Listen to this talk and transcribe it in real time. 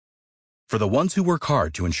For the ones who work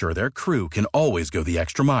hard to ensure their crew can always go the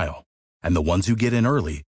extra mile, and the ones who get in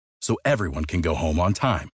early so everyone can go home on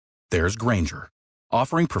time, there's Grainger,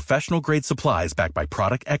 offering professional-grade supplies backed by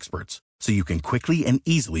product experts so you can quickly and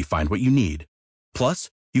easily find what you need. Plus,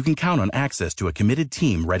 you can count on access to a committed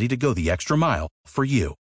team ready to go the extra mile for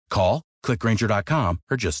you. Call, click Grainger.com,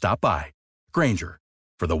 or just stop by. Grainger,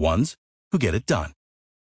 for the ones who get it done.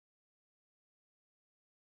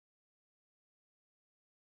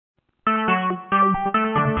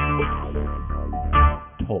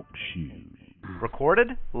 Talk shoes. Recorded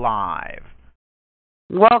live.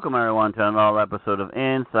 Welcome, everyone, to another episode of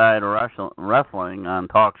Inside Wrestling on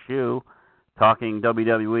Talk Shoe, talking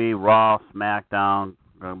WWE, Raw, Smackdown.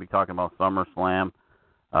 We're going to be talking about SummerSlam.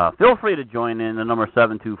 Feel free to join in the number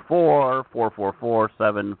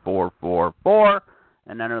 724-444-7444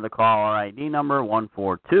 and enter the caller ID number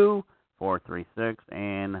 142436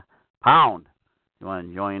 and pound. If you want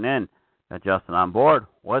to join in, got Justin on board.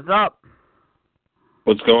 What's up?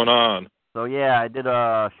 What's going on? So, yeah, I did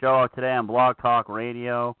a show today on Blog Talk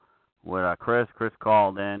Radio with Chris. Chris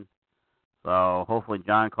called in. So, hopefully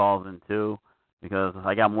John calls in, too, because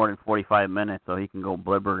I got more than 45 minutes, so he can go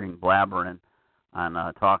blabbering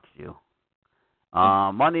on Talk Shoe.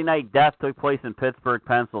 Monday Night Death took place in Pittsburgh,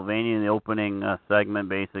 Pennsylvania, in the opening segment,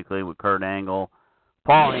 basically, with Kurt Angle,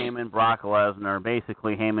 Paul Heyman, Brock Lesnar.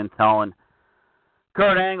 Basically, Heyman telling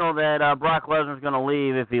Kurt Angle that Brock Lesnar's going to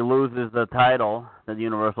leave if he loses the title, the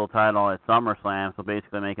Universal title at SummerSlam, so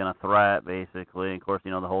basically making a threat, basically. Of course,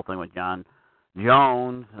 you know, the whole thing with John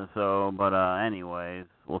Jones, so, but anyways,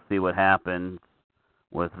 we'll see what happens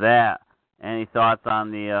with that. Any thoughts on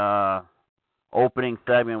the opening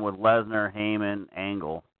segment with Lesnar, Heyman,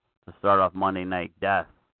 Angle to start off Monday Night Death?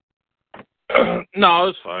 No,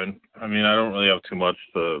 it's fine. I mean, I don't really have too much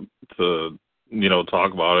to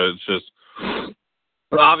talk about it. It's just,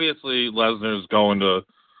 obviously, Lesnar's going to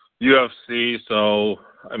UFC, so,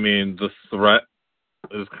 I mean, the threat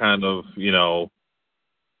is kind of,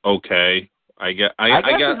 okay. I guess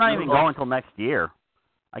he's not even going until next year.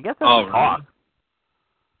 I guess that's talk.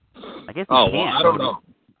 I guess he can't. Well, I don't know.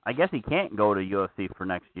 I guess he can't go to UFC for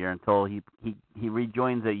next year until he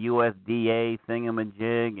rejoins the USDA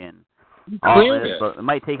thingamajig and all this. But it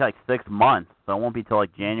might take like 6 months, so it won't be till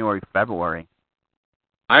like January, February.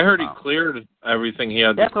 I heard he cleared everything he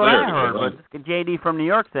had to clear. That's what I heard, but JD from New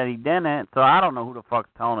York said he didn't, so I don't know who the fuck's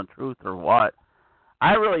telling the truth or what.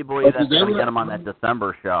 I really believe that's going to get him on that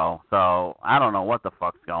December show, so I don't know what the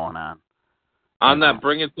fuck's going on. On that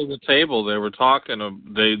Bring It to the Table, they were talking,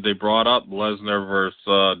 they brought up Lesnar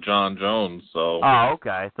versus John Jones, so... Oh,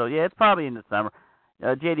 okay. So, yeah, it's probably in December.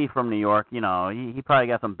 JD from New York, he probably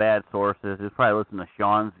got some bad sources. He's probably listening to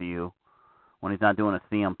Sean's View when he's not doing a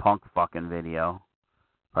CM Punk fucking video.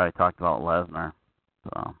 Probably talked about Lesnar.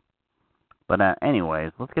 So, but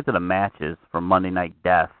anyways, let's get to the matches for Monday Night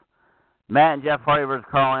Death. Matt and Jeff Hardy versus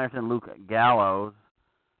Carl Anderson, Luke Gallows.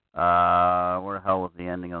 Where the hell was the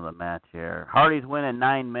ending of the match here? Hardys win in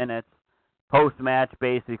 9 minutes. Post-match,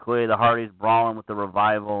 basically, the Hardys brawling with the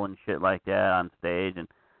Revival and shit like that on stage, and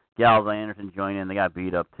Gallows and Anderson join in. They got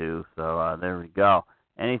beat up too. So there we go.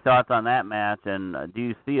 Any thoughts on that match? And do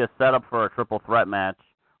you see a setup for a triple threat match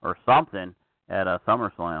or something at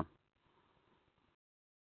SummerSlam?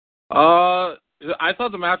 I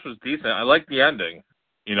thought the match was decent. I liked the ending.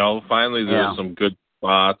 Finally there was some good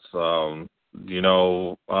spots. I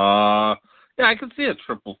could see a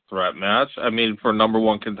triple threat match. I mean, for number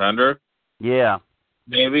one contender. Yeah.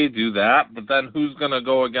 Maybe do that, but then who's going to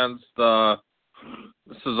go against Cesaro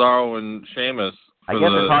and Sheamus? I guess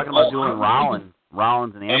they're talking about doing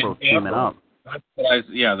Rollins and Ambrose teaming up.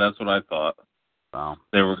 That's what I thought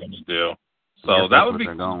they were going to do. So that would be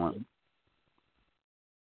cool.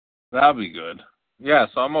 That would be good. Yeah,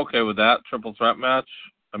 so I'm okay with that triple threat match.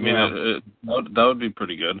 I mean, that would be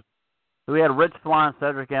pretty good. So we had Rich Swann,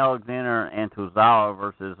 Cedric Alexander, and Tozawa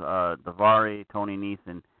versus Daivari, Tony Nese,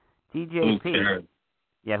 and TJP. Who cares?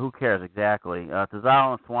 Yeah, who cares, exactly.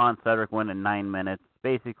 Tozawa and Swann, Cedric win in 9 minutes.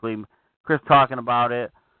 Basically, Chris talking about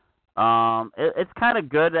it. It's kind of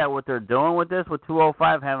good that what they're doing with this, with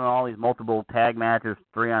 205, having all these multiple tag matches,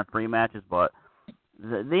 3-on-3 matches, but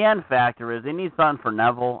the end factor is they need something for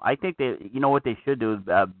Neville. I think what they should do is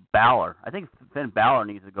Balor. I think Finn Balor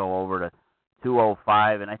needs to go over to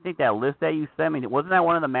 205, and I think that list that you sent me, wasn't that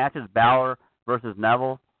one of the matches, Balor versus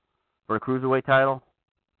Neville for the Cruiserweight title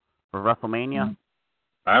for WrestleMania?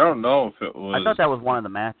 I don't know if it was. I thought that was one of the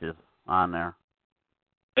matches on there.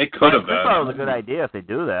 It could have been. I thought it was a good idea if they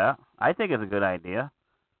do that. I think it's a good idea.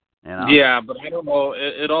 Yeah, but I don't know.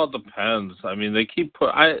 It all depends. I mean, they keep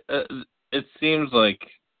it seems like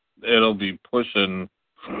it'll be pushing.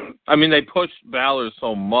 I mean, they pushed Balor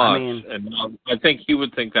so much, and I think he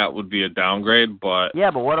would think that would be a downgrade. But yeah,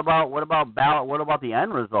 but what about Balor? What about the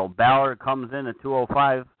end result? Balor comes in at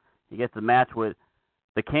 205. He gets a match with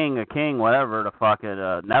the King, whatever the fuck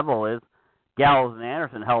Neville is. Gallows and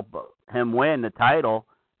Anderson help him win the title,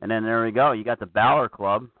 and then there we go. You got the Balor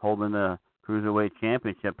Club holding the Cruiserweight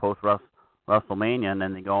Championship post WrestleMania, and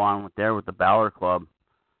then they go on with the Balor Club.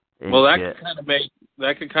 Well,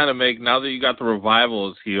 that could kind of make now that you got the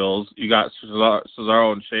Revival as heels, you got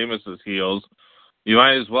Cesaro and Sheamus as heels. You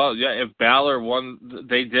might as well, if Balor won,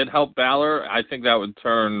 they did help Balor. I think that would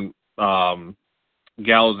turn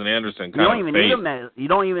Gallows and Anderson kind of face. You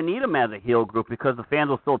don't even need them as a heel group because the fans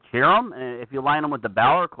will still cheer them. And if you line them with the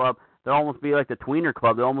Balor Club, they'll almost be like the Tweener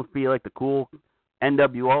Club. They'll almost be like the cool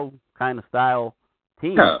NWO kind of style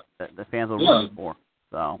team that the fans will root for.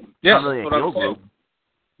 So it's not really a heel group.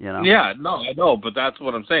 You know? Yeah, no, I know, but that's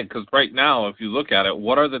what I'm saying. Because right now, if you look at it,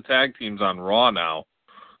 what are the tag teams on Raw now?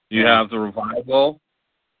 You have the Revival,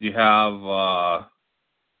 you have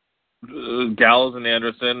Gallows and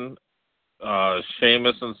Anderson,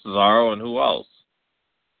 Sheamus and Cesaro, and who else?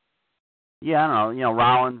 Yeah, I don't know.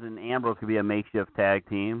 Rollins and Ambrose could be a makeshift tag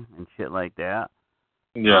team and shit like that.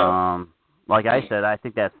 Yeah. Like I said, I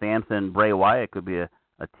think that Samson Bray Wyatt could be a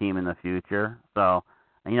team in the future. So.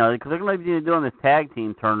 Because they're going to be doing this tag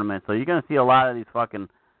team tournament, so you're going to see a lot of these fucking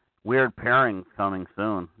weird pairings coming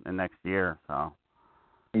soon in next year. So,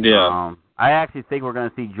 yeah, I actually think we're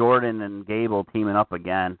going to see Jordan and Gable teaming up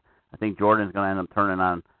again. I think Jordan's going to end up turning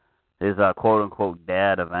on his quote unquote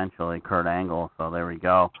dad eventually, Kurt Angle. So there we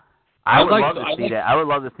go. I would love to see that. I would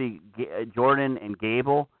love to see Jordan and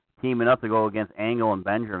Gable teaming up to go against Angle and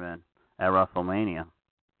Benjamin at WrestleMania.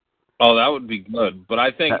 Oh, that would be good. But I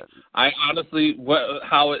think, I honestly,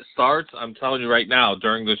 how it starts, I'm telling you right now,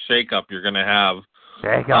 during the shake-up, you're going to have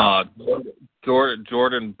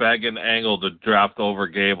Jordan begging Angle to draft over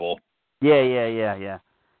Gable. Yeah.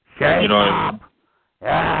 Shake you know what I mean?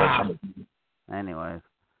 Yeah. Anyways.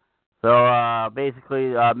 So,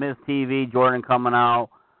 basically, Miz TV, Jordan coming out,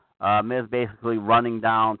 Miz basically running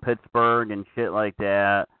down Pittsburgh and shit like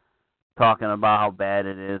that. Talking about how bad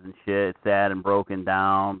it is and shit, it's sad and broken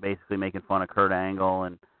down, basically making fun of Kurt Angle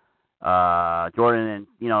and Jordan,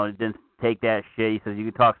 and didn't take that shit. He says you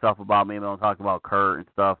can talk stuff about me, but don't talk about Kurt and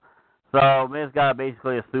stuff. So Miz got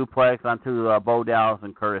basically a suplex onto Bo Dallas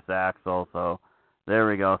and Curtis Axel. So there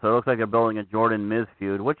we go. So it looks like they're building a Jordan Miz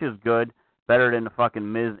feud, which is good, better than the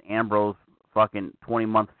fucking Miz Ambrose fucking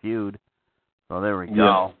 20-month feud. So there we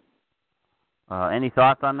go. Any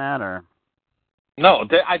thoughts on that or? No,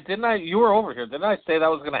 didn't. You were over here. Didn't I say that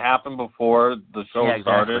was going to happen before the show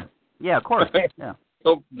started? Yeah, of course. Yeah.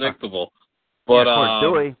 So predictable. But of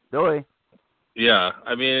course, Dewey. Yeah,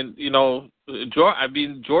 I mean,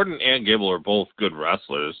 Jordan and Gable are both good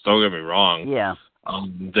wrestlers. Don't get me wrong. Yeah.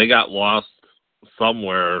 They got lost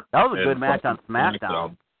somewhere. That was a good match on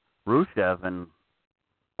Smackdown. Rusev and.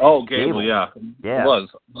 Oh, Gable, yeah. Yeah. It was.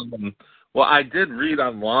 Well, I did read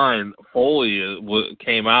online, Foley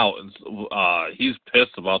came out, and he's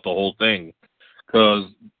pissed about the whole thing. Because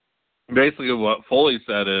basically what Foley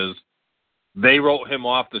said is they wrote him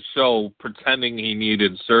off the show pretending he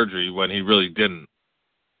needed surgery when he really didn't.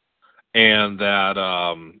 And that...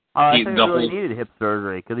 I think he really needed hip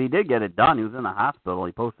surgery, because he did get it done. He was in the hospital.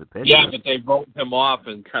 He posted pictures. Yeah, but they wrote him off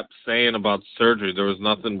and kept saying about surgery. There was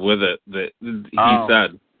nothing with it that he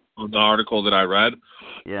said. The article that I read,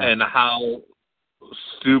 and how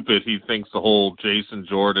stupid he thinks the whole Jason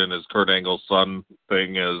Jordan is Kurt Angle's son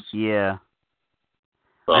thing is. Yeah.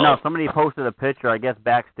 So. I know somebody posted a picture, I guess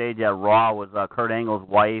backstage at Raw, was Kurt Angle's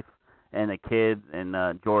wife and the kids, and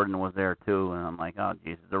Jordan was there too. And I'm like, oh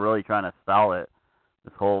Jesus, they're really trying to sell it,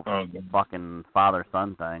 this whole fucking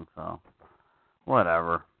father-son thing. So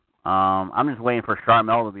whatever. I'm just waiting for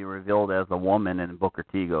Charmel to be revealed as a woman, and Booker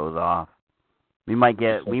T goes off. We might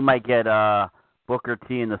get Booker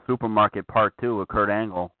T in the supermarket part 2 with Kurt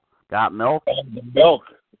Angle. Got milk? The milk.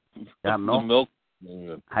 Got milk? The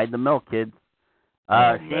milk. Hide the milk, kids.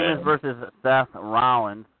 Sheamus versus Seth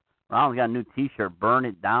Rollins. Rollins got a new T-shirt, Burn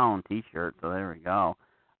It Down T-shirt, so there we go.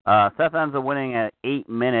 Seth ends up winning at 8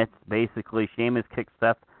 minutes. Basically, Sheamus kicked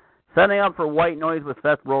Seth, setting up for white noise, but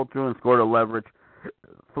Seth rolled through and scored a leverage.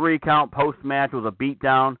 3 count post-match was a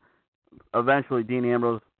beatdown. Eventually, Dean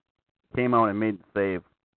Ambrose came out and made the save.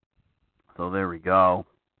 So there we go.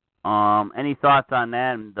 Any thoughts on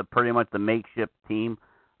that and pretty much the makeshift team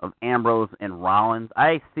of Ambrose and Rollins?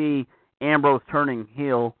 I see Ambrose turning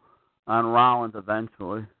heel on Rollins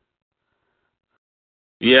eventually.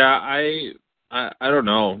 Yeah, I don't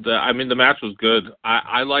know. I mean, the match was good.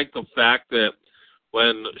 I like the fact that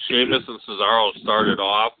when Sheamus and Cesaro started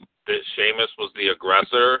off, that Sheamus was the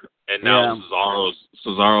aggressor, and now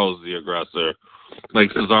Cesaro's the aggressor.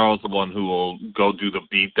 Like, Cesaro's the one who will go do the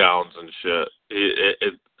beatdowns and shit.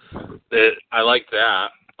 I like that.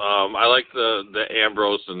 I like the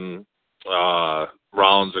Ambrose and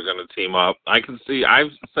Rollins are going to team up. I can see.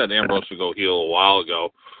 I've said Ambrose should go heel a while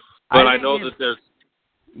ago, but I know that there's.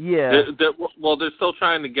 Yeah. They're still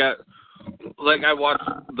trying to get. Like, I watched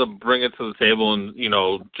the Bring It to the Table, and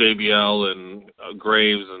JBL and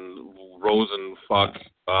Graves and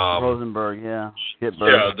Rosenberg, yeah.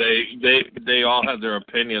 Shitberg. Yeah, they all had their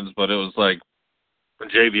opinions, but it was like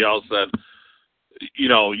JBL said,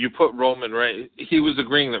 you put Roman Reigns. He was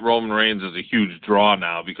agreeing that Roman Reigns is a huge draw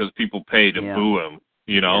now because people pay to boo him.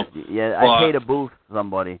 Yeah, I pay to boo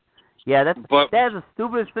somebody. Yeah, that's the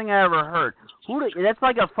stupidest thing I ever heard. That's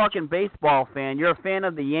like a fucking baseball fan. You're a fan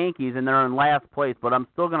of the Yankees and they're in last place, but I'm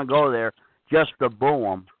still gonna go there just to boo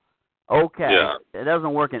them. Okay, yeah. It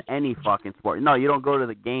doesn't work in any fucking sport. No, you don't go to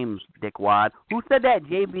the games, dickwad. Who said that?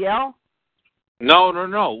 JBL?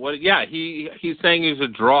 No. Well, yeah, he's saying he's a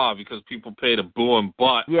draw because people pay to boo him.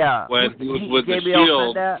 But when he was with JBL the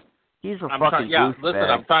Shield, said that? He's a fucking douchebag. Listen,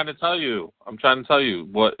 I'm trying to tell you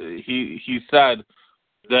what he said.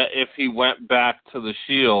 That if he went back to the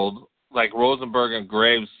Shield, like Rosenberg and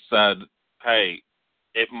Graves said, hey,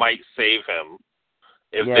 it might save him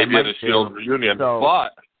if they did a Shield reunion.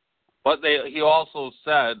 But he also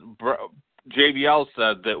said, JBL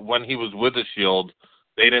said that when he was with the Shield,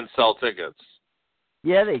 they didn't sell tickets.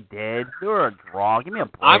 Yeah, they did. They were a draw. Give me a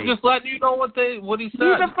break. I'm just letting you know what he said. He's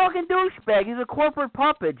a fucking douchebag. He's a corporate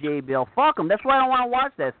puppet, JBL. Fuck him. That's why I don't want to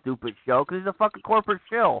watch that stupid show, because he's a fucking corporate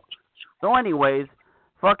shill. So anyways,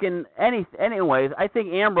 I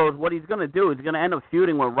think Ambrose, what he's going to do is he's going to end up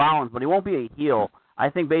feuding with Rollins, but he won't be a heel.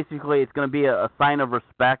 I think basically it's going to be a sign of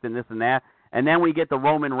respect and this and that. And then we get the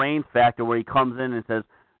Roman Reigns factor where he comes in and says,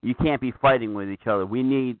 you can't be fighting with each other. We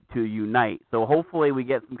need to unite. So hopefully we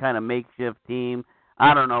get some kind of makeshift team.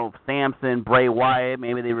 I don't know, Samson, Bray Wyatt,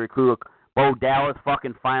 maybe they recruit Bo Dallas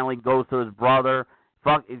fucking finally goes to his brother.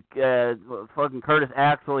 Fucking Curtis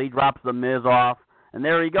Axel, he drops the Miz off. And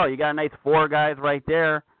there you go. You got a nice 4 guys right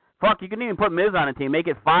there. Fuck, you can even put Miz on a team. Make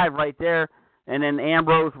it 5 right there. And then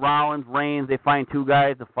Ambrose, Rollins, Reigns, they find 2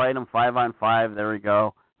 guys to fight them 5-on-5. There we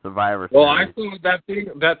go. Survivor Series. Well, I think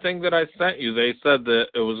that thing that I sent you, they said that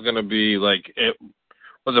it was going to be like,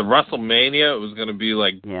 was it WrestleMania? It was going to be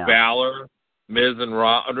like Balor, Miz, and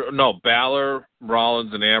Balor,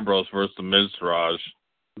 Rollins, and Ambrose versus the Miztourage.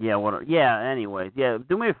 Yeah, anyways. Yeah,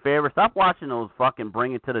 do me a favor. Stop watching those fucking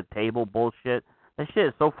Bring It to the Table bullshit. That shit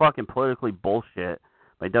is so fucking politically bullshit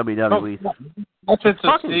by WWE. It's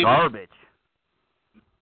fucking garbage.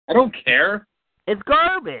 I don't care. It's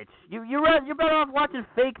garbage. You're better off watching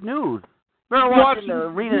fake news. You're better off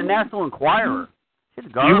reading the National Enquirer.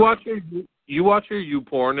 Shit's garbage. You watch your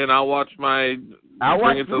U-porn, and I'll watch my... I'll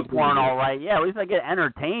watch U-porn, all right. Yeah, at least I get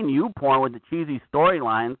entertained U-porn with the cheesy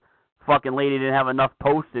storylines. Fucking lady didn't have enough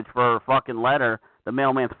postage for her fucking letter. The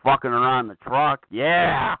mailman's fucking her on the truck.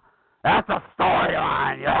 Yeah! That's a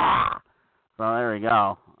storyline, yeah! So there we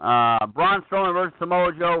go. Braun Strowman versus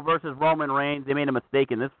Samoa Joe versus Roman Reigns. They made a mistake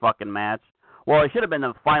in this fucking match. Well, it should have been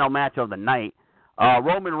the final match of the night.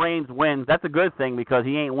 Roman Reigns wins. That's a good thing because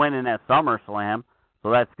he ain't winning at SummerSlam. So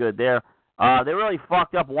that's good there. They really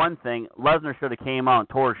fucked up one thing. Lesnar should have came out and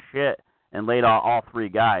tore shit and laid out all 3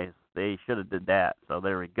 guys. They should have did that. So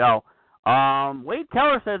there we go. Wade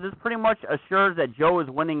Keller says this pretty much assures that Joe is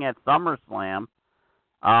winning at SummerSlam.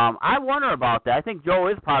 I wonder about that. I think Joe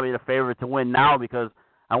is probably the favorite to win now because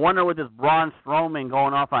I wonder with this Braun Strowman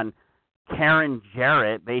going off on Karen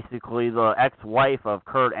Jarrett, basically the ex-wife of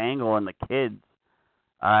Kurt Angle and the kids.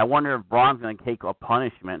 I wonder if Braun's going to take a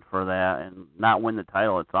punishment for that and not win the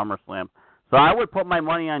title at SummerSlam. So I would put my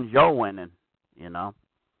money on Joe winning,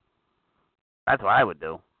 That's what I would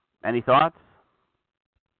do. Any thoughts?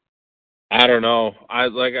 I don't know.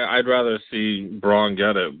 I'd rather see Braun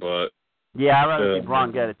get it, but... Yeah, I'd rather see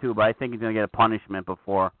Braun get it too, but I think he's going to get a punishment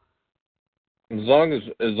before. As long as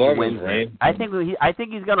Reigns... I think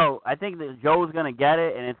that Joe's going to get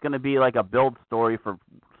it, and it's going to be like a build story for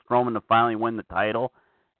Strowman to finally win the title,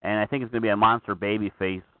 and I think it's going to be a monster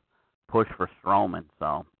babyface push for Strowman,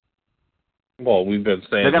 so... Well, we've been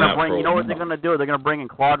saying they're gonna bring. You know what they're gonna do? They're gonna bring in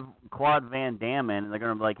Claude Van Damme in, and they're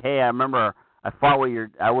gonna be like, "Hey, I remember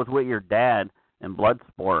I was with your dad in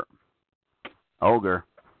Bloodsport, Ogre."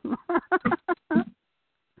 So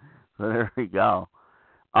there we go.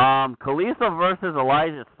 Kalisto versus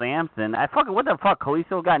Elijah Sampson. What the fuck?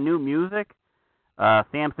 Kalisto got new music.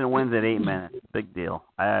 Sampson wins at 8 minutes. Big deal.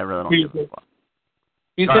 I really don't give a fuck.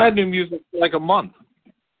 He's had new music for like a month.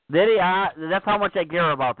 Did he? That's how much I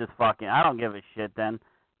care about this fucking. I don't give a shit then.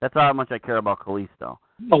 That's how much I care about Kalisto.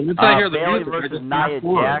 Oh, once I hear the Bailey music, versus Nia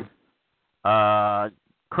Jax.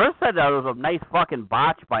 Chris said that was a nice fucking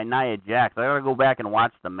botch by Nia Jax. I gotta go back and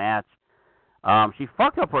watch the match. She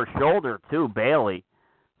fucked up her shoulder too, Bailey.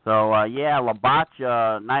 So LaBotch,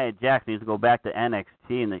 Nia Jax needs to go back to NXT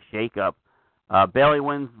in the shakeup. Bailey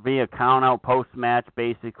wins via count-out post-match,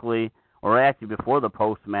 basically, or actually before the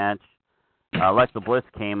post-match. Alexa Bliss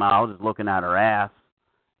came out, just looking at her ass,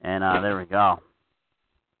 and there we go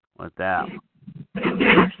with that.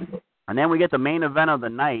 And then we get the main event of the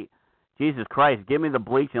night. Jesus Christ, give me the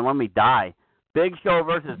bleach and let me die. Big Show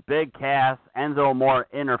versus Big Cass. Enzo Amore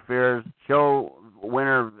interferes. Show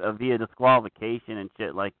winner via disqualification and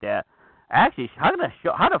shit like that. Actually, how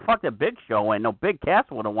the fuck did Big Show win? No, Big Cass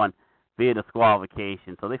would have won via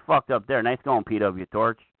disqualification. So they fucked up there. Nice going, PW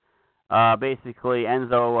Torch. Basically,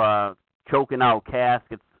 Enzo choking out Cass,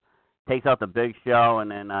 takes out the Big Show,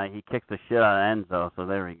 and then he kicks the shit out of Enzo. So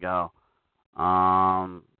there we go.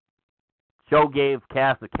 Show gave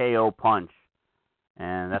Cass a KO punch,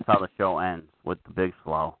 and that's how the show ends with the big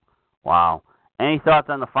slow. Wow. Any thoughts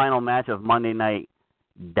on the final match of Monday Night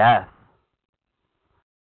Death?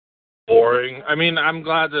 Boring. I mean, I'm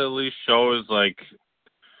glad that at least Show is like,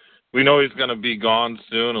 we know he's going to be gone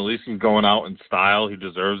soon. At least he's going out in style. He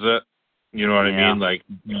deserves it. You know what I mean? Like,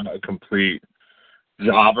 a complete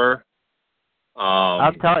jobber.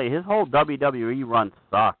 I'll tell you, his whole WWE run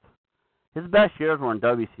sucked. His best years were in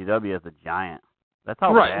WCW as a Giant. That's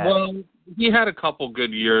how bad. Well, he had a couple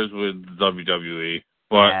good years with WWE,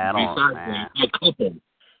 but besides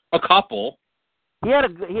a couple.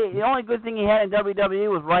 The only good thing he had in WWE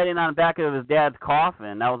was writing on the back of his dad's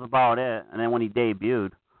coffin. That was about it. And then when he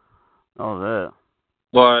debuted, that was it.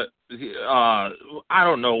 But I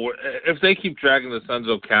don't know if they keep dragging the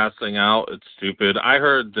Enzo Cass thing out. It's stupid. I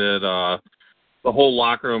heard that the whole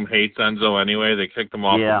locker room hates Enzo anyway. They kicked him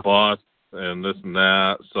off the bus and this and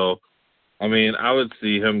that. So, I mean, I would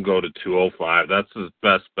see him go to 205. That's his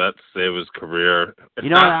best bet to save his career. You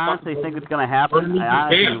know what I honestly think is going to happen?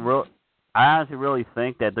 I honestly really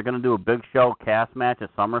think that they're going to do a Big Show Cass match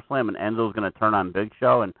at SummerSlam, and Enzo's going to turn on Big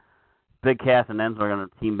Show, and Big Cass and Enzo are going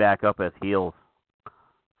to team back up as heels.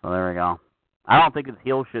 So there we go. I don't think his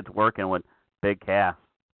heel shit's working with Big Cass.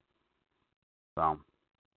 So.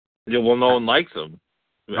 Yeah, well, no one likes him.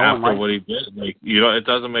 After what he did, like, you know, it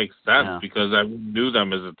doesn't make sense because I knew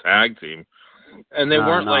them as a tag team, and they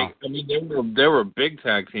weren't like. I mean, they were a big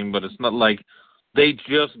tag team, but it's not like they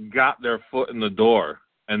just got their foot in the door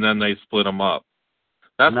and then they split them up.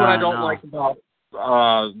 That's what I don't like about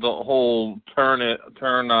the whole turn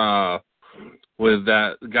with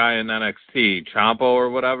that guy in NXT, Ciampa or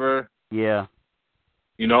whatever. Yeah.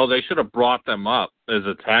 You know, they should have brought them up as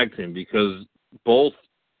a tag team because both.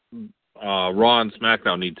 Raw and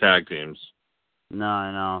SmackDown need tag teams. No,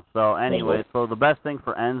 I know. So anyway, so the best thing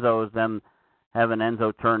for Enzo is them having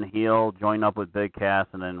Enzo turn heel, join up with Big Cass,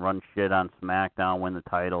 and then run shit on SmackDown, win the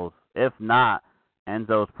titles. If not,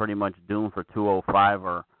 Enzo's pretty much doomed for 205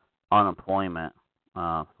 or unemployment.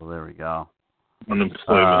 So there we go.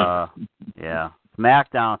 Unemployment. Yeah.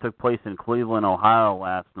 SmackDown took place in Cleveland, Ohio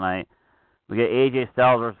last night. We get AJ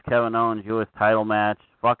Styles versus Kevin Owens, U.S. title match.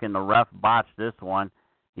 Fucking the ref botched this one.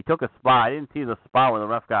 He took a spot. I didn't see the spot where the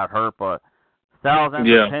ref got hurt, but Styles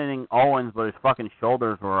ended up pinning Owens, but his fucking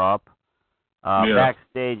shoulders were up.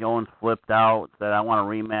 Backstage, Owens flipped out, said, I want a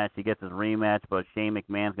rematch. He gets his rematch, but Shane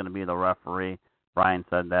McMahon's going to be the referee. Brian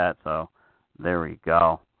said that, so there we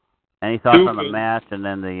go. Any thoughts on the match? And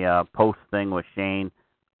then the post thing with Shane,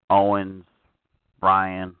 Owens,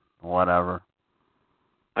 Brian, whatever.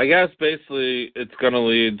 I guess basically it's going to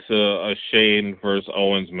lead to a Shane versus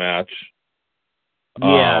Owens match.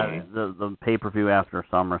 Yeah, the pay-per-view after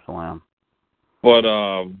SummerSlam. But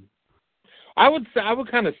I would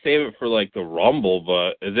kind of save it for like the Rumble,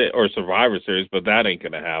 or Survivor Series, but that ain't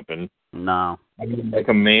gonna happen. No. I mean, like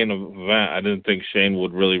a main event. I didn't think Shane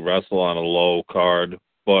would really wrestle on a low card,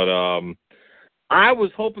 but I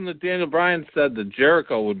was hoping that Daniel Bryan said that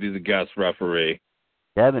Jericho would be the guest referee.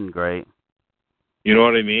 That'd been great. You know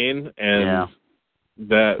what I mean? And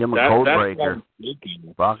give him a code breaker.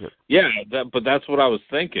 But that's what I was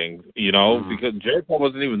thinking, you know, because Jericho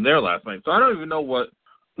wasn't even there last night. So I don't even know what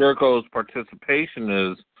Jericho's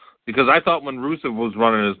participation is, because I thought when Rusev was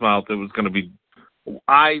running his mouth, it was going to be,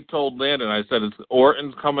 I told Landon, I said, it's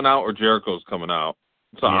Orton's coming out or Jericho's coming out.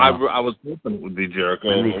 So I was hoping it would be Jericho.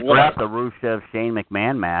 And they scrapped the Rusev-Shane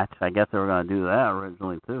McMahon match. I guess they were going to do that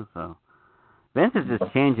originally, too. So Vince is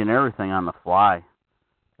just changing everything on the fly.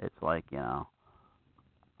 It's like, you know.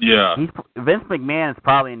 Yeah. Vince McMahon is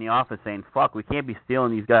probably in the office saying, "Fuck, we can't be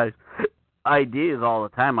stealing these guys' ideas all the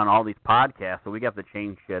time on all these podcasts, so we got to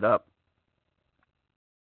change shit up."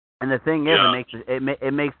 And the thing is,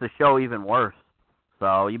 it makes the show even worse.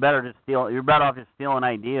 So you're better off just stealing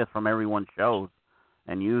ideas from everyone's shows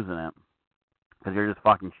and using it, because you're just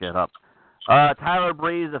fucking shit up. Tyler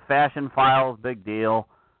Breeze, the Fashion Files, big deal.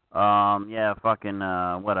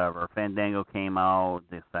 Whatever. Fandango came out,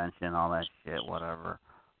 the Ascension, all that shit, whatever.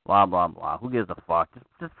 Blah, blah, blah. Who gives a fuck?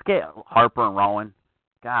 Just get Harper and Rowan.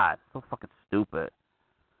 God, so fucking stupid.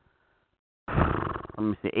 Let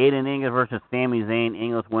me see. Aiden English versus Sami Zayn.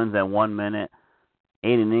 English wins at 1 minute.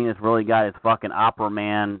 Aiden English really got his fucking Opera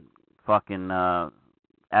Man fucking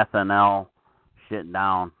SNL shit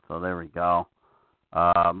down. So there we go.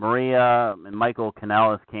 Maria and Michael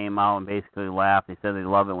Kanellis came out and basically laughed. They said they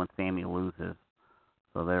love it when Sami loses.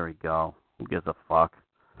 So there we go. Who gives a fuck?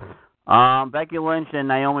 Becky Lynch and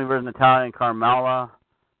Naomi versus Natalya and Carmella.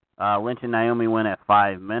 Lynch and Naomi win at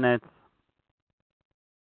 5 minutes.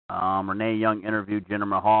 Renee Young interviewed Jinder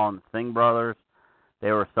Mahal and the Singh brothers.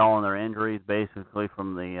 They were selling their injuries basically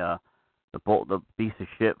from the piece of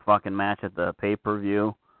shit fucking match at the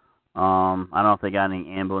pay-per-view. I don't know if they got any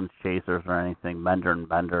ambulance chasers or anything, Bender and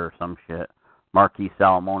Bender or some shit. Marquis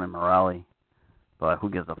Salamone and Morelli. But who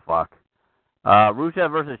gives a fuck?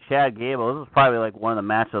 Rusev versus Chad Gable. This was probably like one of the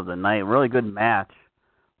matches of the night. Really good match.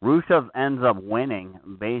 Rusev ends up winning,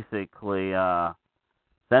 basically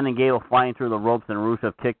sending Gable flying through the ropes, and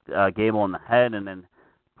Rusev kicked Gable in the head and then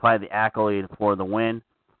applied the accolade for the win.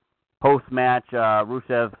 Post-match,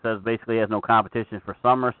 Rusev says basically he has no competition for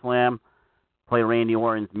SummerSlam. Play Randy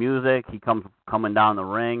Orton's music. He comes coming down the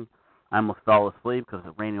ring. I almost fell asleep because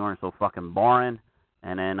Randy Orton's so fucking boring.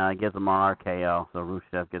 And then gives him an RKO. So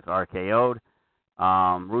Rusev gets RKO'd.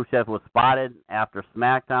 Rusev was spotted after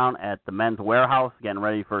Smackdown at the Men's Warehouse, getting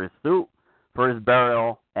ready for his suit for his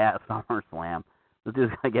burial at SummerSlam. This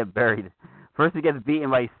dude's going to get buried. First he gets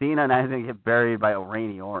beaten by Cena, and now he's going to get buried by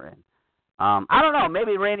Randy Orton. I don't know.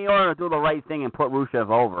 Maybe Randy Orton will do the right thing and put Rusev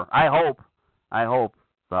over. I hope.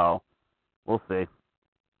 So, we'll see.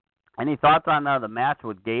 Any thoughts on the match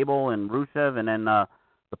with Gable and Rusev, and then the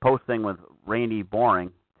post thing with Randy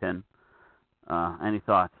Borington? Any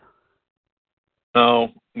thoughts? No,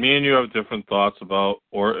 me and you have different thoughts about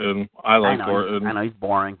Orton. I like Orton. I know, he's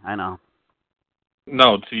boring. I know.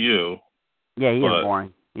 No, to you. Yeah, is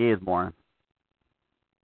boring. He is boring.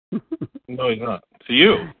 No, he's not. To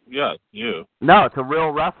you. Yeah, you. No, to real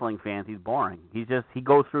wrestling fans, he's boring. He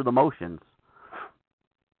goes through the motions.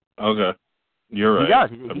 Okay. You're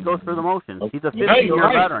right. He does. He goes through the motions. He's a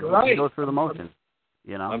 15-year veteran. He goes through the motions.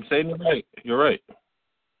 You know. I'm saying you're right. You're right.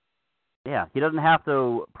 Yeah, he doesn't have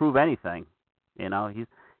to prove anything. You know,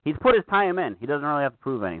 he's put his time in. He doesn't really have to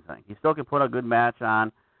prove anything. He still can put a good match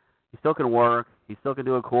on. He still can work. He still can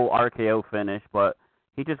do a cool RKO finish, but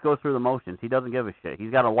he just goes through the motions. He doesn't give a shit.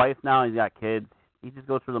 He's got a wife now. He's got kids. He just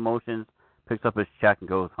goes through the motions, picks up his check, and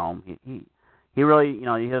goes home. He really, you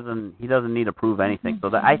know, he doesn't need to prove anything. So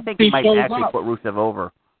I think he might actually put Rusev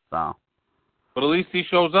over. So. But at least he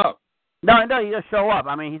shows up. No, he does show up.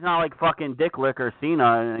 I mean, he's not like fucking Dick Licker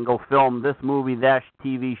Cena and go film this movie, that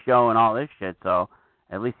TV show, and all this shit. So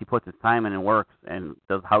at least he puts his time in and works and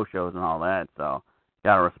does house shows and all that. So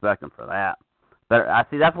gotta respect him for that. But I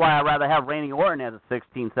see that's why I'd rather have Randy Orton as a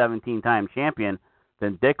 16, 17-time champion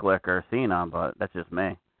than Dick Licker Cena. But that's just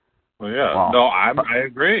me. Well, yeah. No, I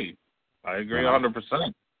agree. I agree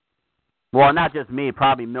 100%. Well, not just me.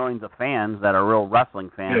 Probably millions of fans that are real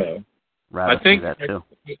wrestling fans. Yeah. I think that too.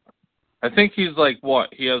 I think he's like,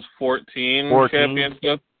 what? He has 14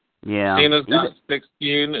 championships? Yeah. Cena's got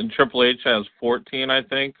 16, and Triple H has 14, I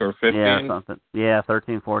think, or 15. Yeah, something. Yeah,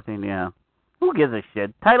 13, 14, yeah. Who gives a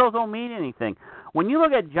shit? Titles don't mean anything. When you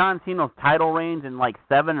look at John Cena's title reigns and like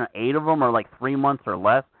 7 or 8 of them are like 3 months or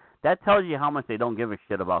less, that tells you how much they don't give a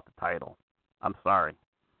shit about the title. I'm sorry.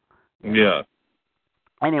 Yeah.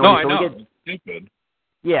 Anyway, no, I know. It's stupid.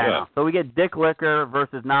 Yeah, I know. So we get Dick Licker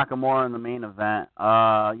versus Nakamura in the main event.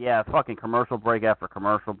 Fucking commercial break after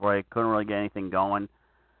commercial break. Couldn't really get anything going.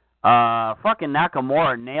 Fucking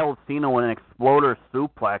Nakamura nailed Cena with an exploder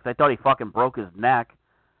suplex. I thought he fucking broke his neck.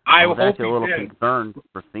 I was actually a little concerned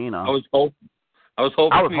for Cena. I was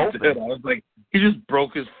hoping he did. I was like, he just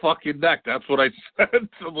broke his fucking neck. That's what I said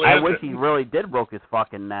to Landon. I wish he really did broke his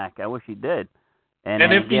fucking neck. I wish he did. And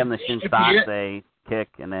then he gave him the Kinshasa kick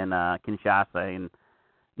and then Kinshasa. And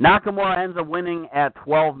Nakamura ends up winning at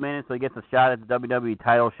 12 minutes, so he gets a shot at the WWE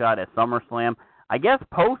title shot at SummerSlam. I guess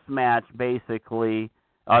post-match, basically,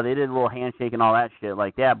 they did a little handshake and all that shit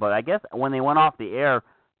like that, but I guess when they went off the air,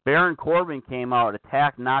 Baron Corbin came out,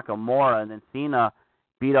 attacked Nakamura, and then Cena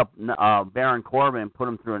beat up Baron Corbin and put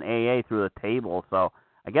him through an AA through the table. So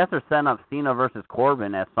I guess they're setting up Cena versus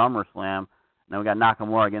Corbin at SummerSlam. And then we got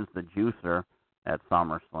Nakamura against the Juicer at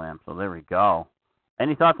SummerSlam. So there we go.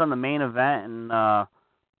 Any thoughts on the main event and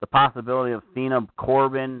the possibility of Cena,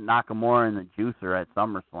 Corbin, Nakamura, and the Juicer at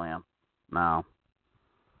SummerSlam? No.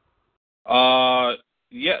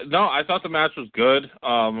 Yeah, no, I thought the match was good.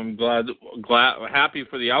 I'm happy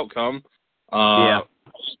for the outcome. Yeah.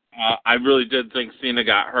 I really did think Cena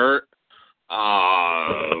got hurt.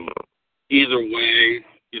 Either way,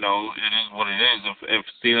 it is what it is. If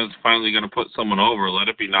Cena's finally going to put someone over, let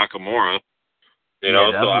it be Nakamura.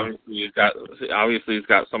 Yeah, so obviously he's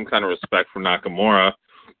got some kind of respect for Nakamura.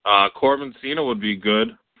 Corbin Cena would be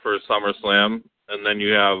good for SummerSlam, and then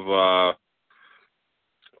you have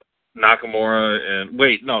Nakamura and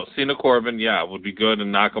Cena Corbin, would be good,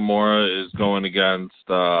 and Nakamura is going against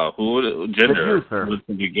Jinder, which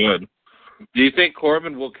would be good. Do you think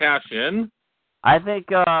Corbin will cash in? I think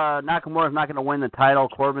Nakamura's not going to win the title.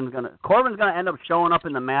 Corbin's going to end up showing up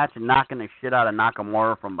in the match and knocking the shit out of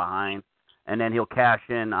Nakamura from behind, and then he'll cash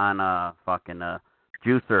in on fucking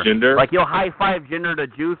Juicer. Jinder? Like he'll high five Jinder to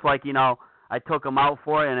Juice, like I took him out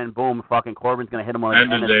for it, and then boom, fucking Corbin's going to hit him on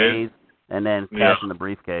the end of days, and then cash in the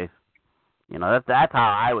briefcase. That's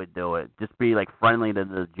how I would do it. Just be like friendly to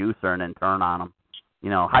the Juicer and then turn on him.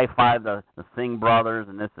 High five the Singh brothers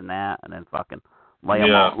and this and that, and then fucking lay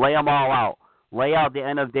them all out. Lay out the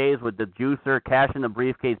end of days with the Juicer, cash in the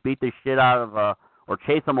briefcase, beat the shit out of or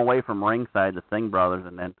chase them away from ringside, the Singh brothers,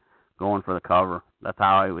 and then going for the cover. That's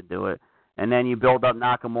how I would do it. And then you build up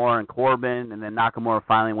Nakamura and Corbin, and then Nakamura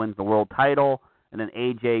finally wins the world title, and then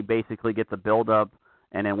AJ basically gets a build up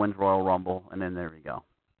and then wins Royal Rumble, and then there we go.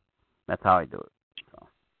 That's how I do it. So,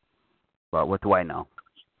 but what do I know?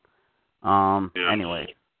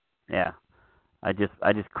 Anyway, yeah. I just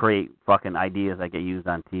create fucking ideas that get used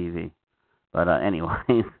on TV. But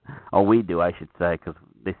anyways, we do, I should say, because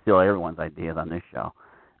they steal everyone's ideas on this show.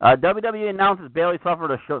 WWE announces Bayley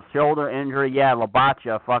suffered a shoulder injury. Yeah,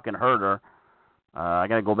 Labacha fucking hurt her. I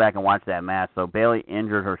got to go back and watch that match. So Bayley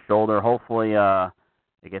injured her shoulder. Hopefully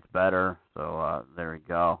it gets better. So there we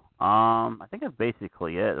go. I think that's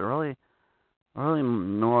basically it. Really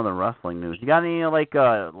no other wrestling news. You got any you want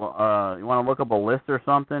to look up a list or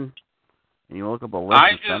something? Can you look up a list?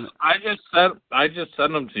 I just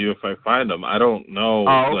send them to you if I find them. I don't know.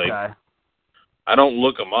 Oh, okay. I don't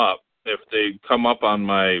look them up. If they come up on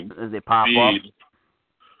my they pop feed, up?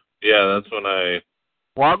 Yeah, that's when I.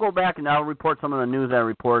 Well, I'll go back and I'll report some of the news I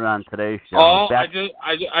reported on today's show. Oh, I just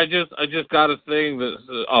got a thing that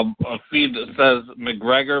a feed that says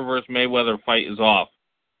McGregor versus Mayweather fight is off.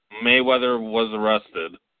 Mayweather was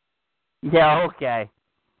arrested. Yeah, okay.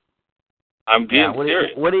 I'm being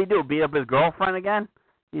serious. What did he do? Beat up his girlfriend again?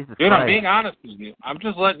 Jesus Dude, Christ. I'm being honest with you. I'm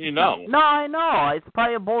just letting you know. No, I know. It's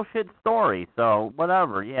probably a bullshit story, so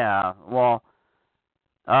whatever. Yeah, well,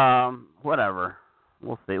 whatever.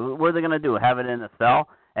 We'll see. What are they going to do? Have it in the cell?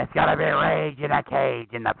 It's got to be rage in a cage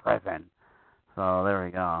in the prison. So there we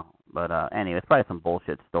go. But anyway, it's probably some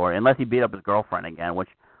bullshit story. Unless he beat up his girlfriend again, which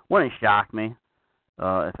wouldn't shock me,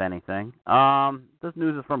 if anything. This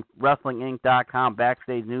news is from WrestlingInc.com.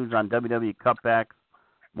 Backstage news on WWE cutbacks.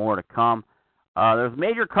 More to come. There's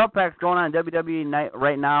major cutbacks going on in WWE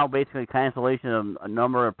right now. Basically, cancellation of a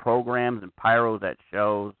number of programs and pyros at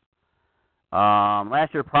shows.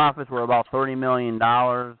 Last year, profits were about $30 million.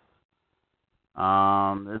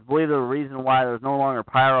 It's believed the reason why there's no longer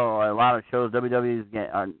pyro at a lot of shows WWE's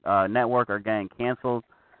network are getting canceled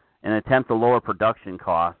in an attempt to lower production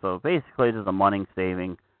costs. So basically, it's just a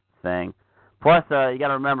money-saving thing. Plus, you got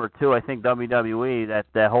to remember, too, I think WWE,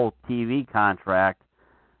 that whole TV contract,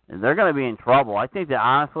 they're going to be in trouble. I think that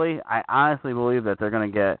I honestly believe that they're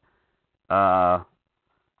going to get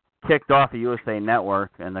kicked off the USA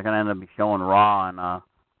Network, and they're going to end up showing Raw on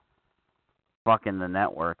fucking the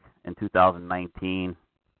network in 2019.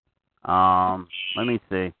 Let me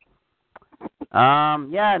see.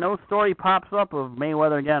 Yeah, no story pops up of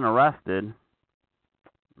Mayweather getting arrested.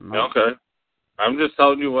 No. Okay. I'm just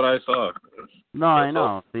telling you what I saw. No, I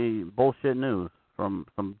know. See, bullshit news from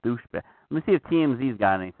some douchebag. Let me see if TMZ's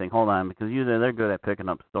got anything. Hold on, because usually they're good at picking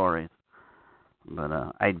up stories. But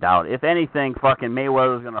I doubt it. If anything, fucking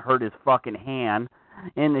Mayweather's going to hurt his fucking hand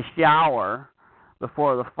in the shower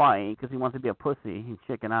before the fight because he wants to be a pussy. He's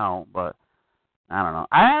chicking out, but I don't know.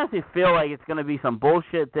 I honestly feel like it's going to be some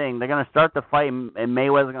bullshit thing. They're going to start the fight, and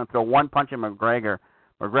Mayweather's going to throw one punch at McGregor.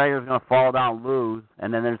 McGregor's going to fall down, lose,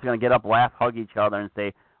 and then they're just going to get up, laugh, hug each other, and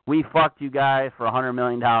say, "We fucked you guys for $100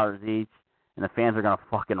 million each," and the fans are going to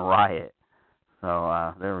fucking riot.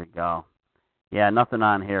 So there we go. Yeah, nothing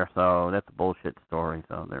on here, so that's a bullshit story.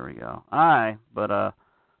 So there we go. All right, but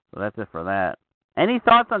so that's it for that. Any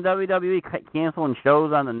thoughts on WWE canceling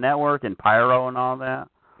shows on the network and Pyro and all that?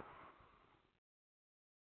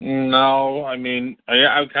 No, I mean,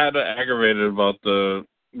 I'm kind of aggravated about the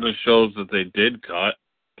shows that they did cut.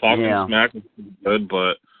 Talking Smack was good,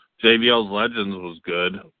 but JBL's Legends was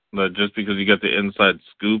good. But just because you get the inside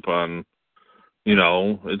scoop on,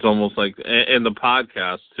 it's almost like, and the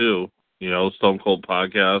podcast too, Stone Cold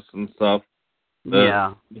podcast and stuff.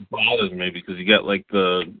 It bothers me because you get like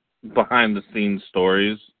the behind the scenes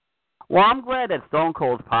stories. Well, I'm glad that Stone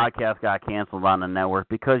Cold's podcast got canceled on the network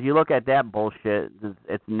because you look at that bullshit,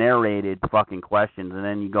 it's narrated fucking questions, and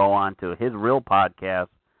then you go on to his real podcast,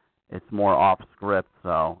 it's more off script,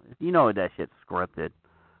 so you know that shit's scripted,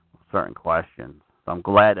 certain questions. So I'm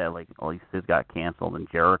glad that like at least his got canceled and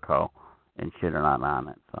Jericho and shit are not on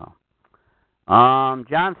it. So,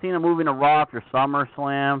 John Cena moving to Raw after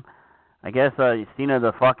SummerSlam. I guess Cena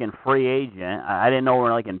the fucking free agent. I didn't know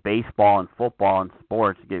we're like in baseball and football and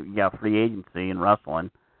sports. You got free agency in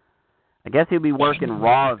wrestling. I guess he'll be working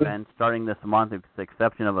Raw events starting this month, with the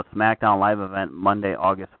exception of a Smackdown live event Monday,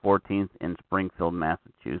 August 14th in Springfield,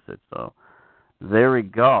 Massachusetts. So there we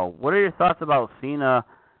go. What are your thoughts about Cena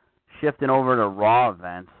shifting over to Raw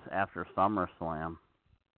events after SummerSlam?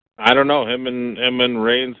 I don't know. Him and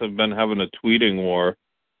Reigns have been having a tweeting war.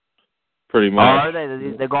 Pretty much. Oh, are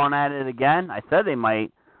they? They're going at it again? I said they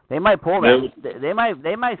might. They might pull that.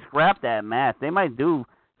 They might scrap that match. They might do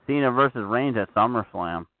Cena versus Reigns at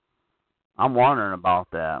SummerSlam. I'm wondering about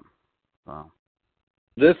that. So.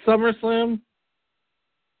 This SummerSlam?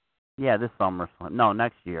 Yeah, this SummerSlam. No,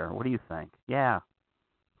 next year. What do you think? Yeah.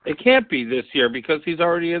 It can't be this year because he's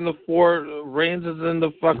already in the 4. Reigns is in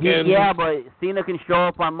the fucking. Yeah, but Cena can show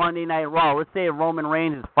up on Monday Night Raw. Let's say Roman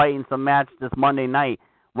Reigns is fighting some match this Monday night.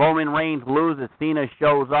 Roman Reigns loses, Cena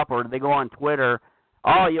shows up, or they go on Twitter,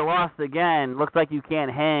 oh, you lost again, looks like you can't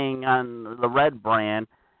hang on the red brand,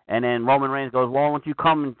 and then Roman Reigns goes, well, why don't you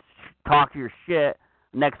come and talk your shit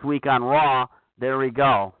next week on Raw? There we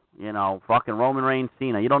go. Fucking Roman Reigns,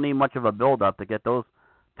 Cena. You don't need much of a build-up to get those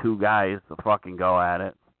two guys to fucking go at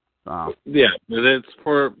it. So. Yeah, but it's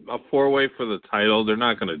for a 4-way for the title. They're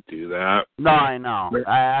not going to do that. No, I know.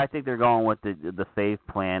 I think they're going with the safe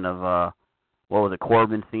plan of, what was it,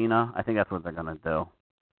 Corbin Cena? I think that's what they're going to do.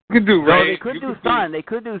 You could do Reigns. They could do Sun. They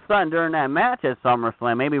could do Sun during that match at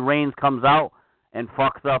SummerSlam. Maybe Reigns comes out and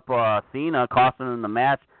fucks up Cena, costing him the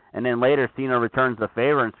match, and then later Cena returns the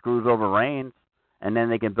favor and screws over Reigns, and then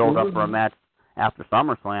they can build up for a match after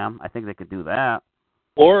SummerSlam. I think they could do that.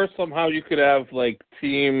 Or somehow you could have, like,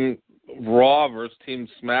 Team Raw versus Team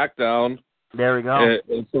Smackdown. There we go.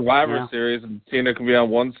 In Survivor Series, and Cena can be on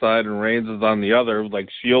one side and Reigns is on the other, like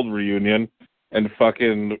Shield reunion. And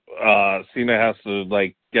fucking Cena has to,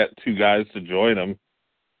 like, get 2 guys to join him.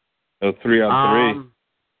 So 3-on-3.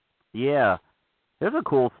 Yeah. There's a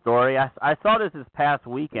cool story. I saw this past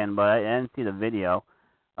weekend, but I didn't see the video.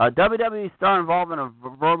 WWE star involved in a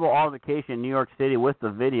verbal altercation in New York City with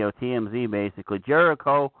the video, TMZ, basically.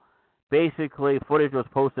 Jericho, basically, footage was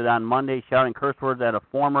posted on Monday shouting curse words at a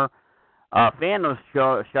former fan was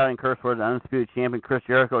shouting curse words at Undisputed Champion Chris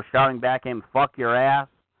Jericho, shouting back at him, fuck your ass.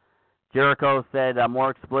 Jericho said more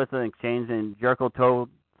explicit in exchange, and Jericho told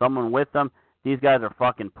someone with them, these guys are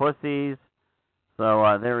fucking pussies.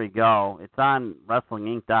 So there we go. It's on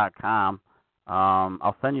WrestlingInc.com.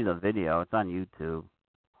 I'll send you the video. It's on YouTube.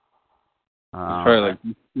 Sorry, like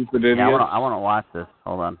stupid idiot. Yeah, I want to watch this.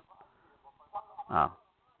 Hold on. Oh.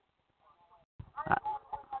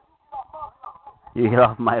 You get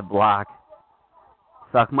off my block.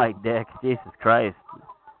 Suck my dick. Jesus Christ.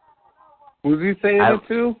 Who's he saying it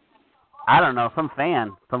to? I don't know, some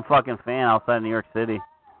fucking fan outside New York City.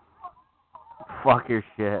 Fuck your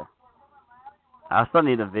shit. I still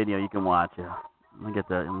need a video. You can watch it. Let me get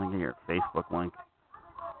your Facebook link.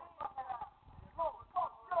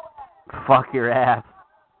 Fuck your ass.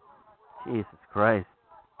 Jesus Christ.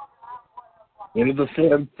 What did the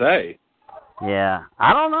fan say? Yeah,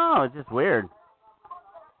 I don't know. It's just weird.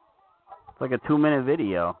 It's like a 2-minute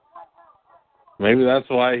video. Maybe that's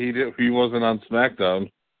why he wasn't on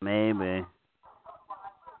SmackDown. Maybe.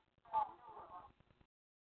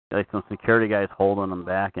 Like some security guys holding them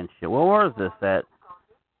back and shit. Well, where is this at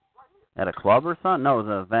a club or something? No, it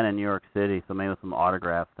was an event in New York City, so maybe it was some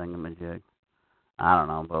autograph thingamajig. I don't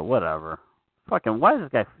know, but whatever. Fucking, why is this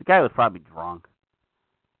guy? The guy was probably drunk.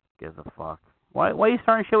 Gives a fuck. Why are you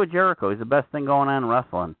starting shit with Jericho? He's the best thing going on in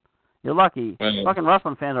wrestling. You're lucky. Fucking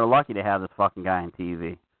wrestling fans are lucky to have this fucking guy on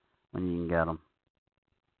TV when you can get him.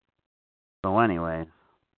 So anyways.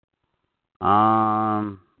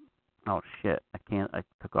 Oh, shit. I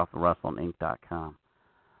took off the WrestlingInc.com.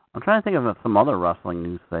 I'm trying to think of some other wrestling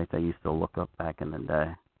news sites I used to look up back in the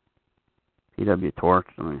day. PW Torch,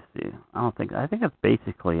 let me see. I think that's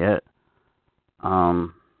basically it. I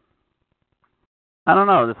don't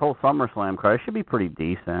know, this whole SummerSlam card should be pretty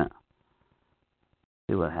decent.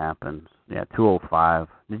 See what happens. Yeah, 205.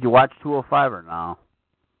 Did you watch 205 or no?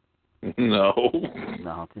 No.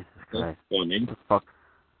 No, Jesus Christ. That's funny. Fuck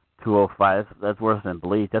 205. That's worse than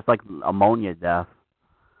bleach. That's like ammonia death.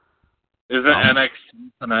 Is it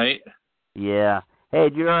NXT tonight? Yeah. Hey,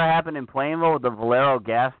 did you ever happen in Plainville with the Valero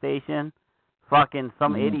gas station? Fucking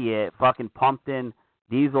some idiot fucking pumped in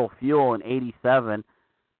diesel fuel in 87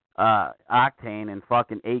 octane and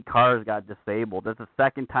fucking 8 cars got disabled. That's the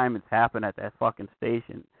second time it's happened at that fucking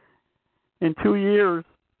station in 2 years.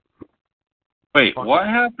 Wait, what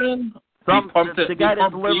happened? The guy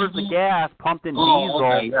that delivers the gas pumped in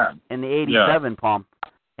diesel in the 87 pump,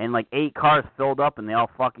 and like 8 cars filled up and they all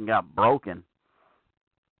fucking got broken.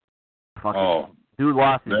 Fucking dude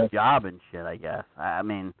lost his job and shit, I guess. I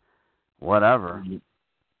mean, whatever.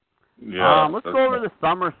 Yeah. Let's go over the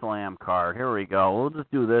SummerSlam card. Here we go. We'll just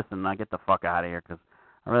do this and not get the fuck out of here because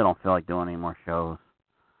I really don't feel like doing any more shows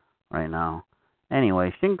right now.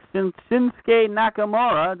 Anyway, Shinsuke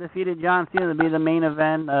Nakamura defeated John Cena to be the main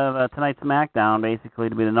event of tonight's SmackDown, basically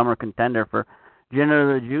to be the number contender for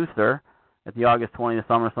Jinder the Juicer at the August 20th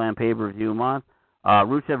SummerSlam pay-per-view month.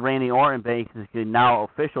 Rusev, Randy Orton, basically now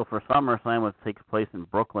official for SummerSlam, which takes place in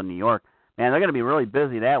Brooklyn, New York. Man, they're going to be really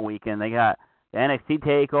busy that weekend. They got the NXT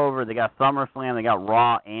TakeOver, they got SummerSlam, they got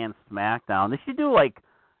Raw and SmackDown. They should do like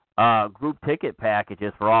group ticket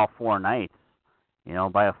packages for all 4 nights. You know,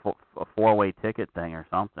 buy a 4-way ticket thing or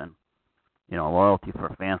something. You know, loyalty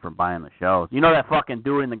for fans for buying the shows. You know that fucking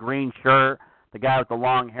dude in the green shirt, the guy with the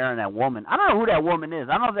long hair and that woman. I don't know who that woman is.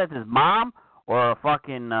 I don't know if that's his mom or a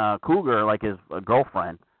fucking cougar like his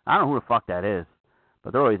girlfriend. I don't know who the fuck that is.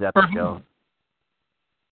 But they're always at the shows.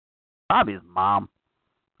 Probably his mom,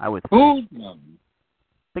 I would think. Who's mom?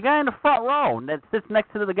 The guy in the front row that sits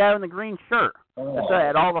next to the guy in the green shirt. That's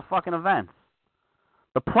at all the fucking events.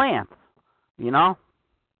 The plants. You know?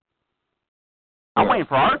 I'm waiting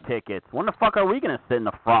for our tickets. When the fuck are we going to sit in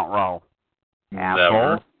the front row?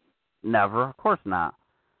 Asshole. Never. Of course not.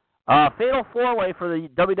 Fatal 4-way for the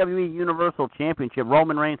WWE Universal Championship.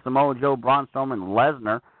 Roman Reigns, Samoa Joe, Braun Strowman,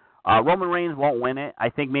 Lesnar. Roman Reigns won't win it. I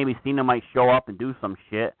think maybe Cena might show up and do some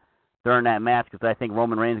shit during that match because I think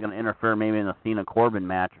Roman Reigns is going to interfere maybe in the Cena-Corbin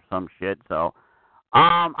match or some shit. So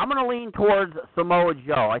I'm going to lean towards Samoa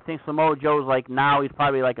Joe. I think Samoa Joe's like now he's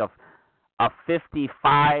probably like a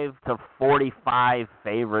 55 to 45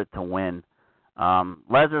 favorite to win.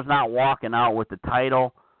 Lesnar's not walking out with the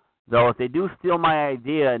title, though. If they do steal my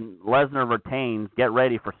idea and Lesnar retains, get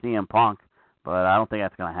ready for CM Punk. But I don't think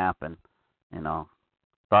that's going to happen. You know,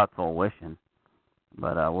 thoughtful wishing.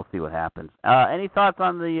 But we'll see what happens. Any thoughts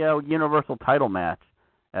on the Universal title match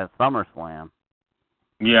at SummerSlam?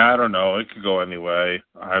 Yeah, I don't know. It could go any way.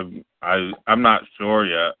 I'm not sure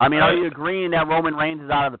yet. I mean, are you agreeing that Roman Reigns is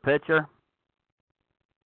out of the picture?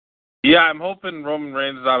 Yeah, I'm hoping Roman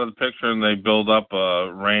Reigns is out of the picture and they build up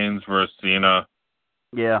Reigns versus Cena.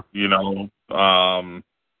 Yeah. You know, I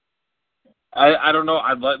don't know.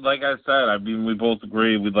 Like I said, I mean, we both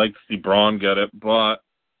agree we'd like to see Braun get it, but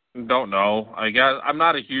don't know. I guess I'm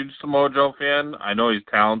not a huge Samoa Joe fan. I know he's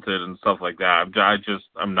talented and stuff like that.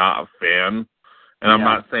 I'm not a fan, and I'm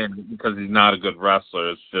not saying it because he's not a good wrestler.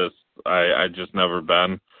 It's just I just never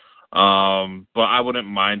been. But I wouldn't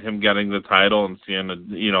mind him getting the title and seeing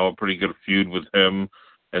a pretty good feud with him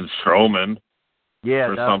and Strowman. Yeah,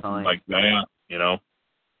 or definitely. Something like that, you know.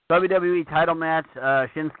 WWE title match,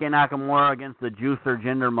 Shinsuke Nakamura against the Juicer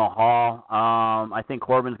Jinder Mahal. I think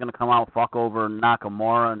Corbin's going to come out, fuck over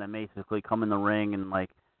Nakamura, and then basically come in the ring and, like,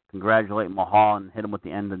 congratulate Mahal and hit him with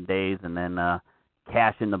the end of days and then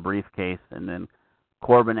cash in the briefcase. And then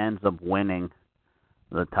Corbin ends up winning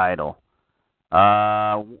the title.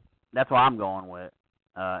 That's what I'm going with.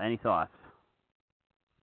 Any thoughts?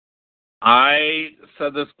 I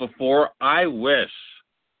said this before. I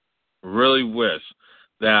really wish,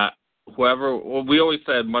 that we always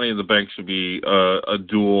said Money in the Bank should be a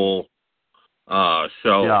dual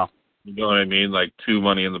show. Yeah. You know what I mean? Like 2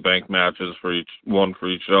 Money in the Bank matches one for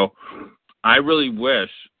each show. I really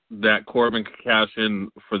wish that Corbin could cash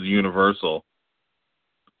in for the Universal.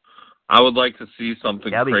 I would like to see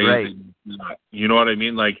something That'd be crazy. Great. You know what I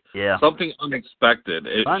mean? Like something unexpected.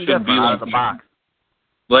 It should be out of the box.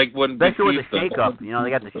 Like when especially with the shake-up. You know,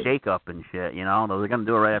 they got the shake-up and shit, you know. They're going to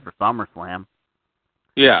do it right after SummerSlam.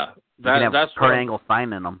 Yeah. That's Kurt Angle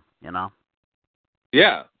signing them, you know.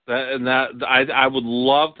 Yeah. I would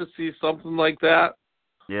love to see something like that.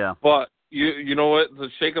 Yeah. But you know what? The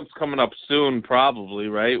shakeup's coming up soon, probably,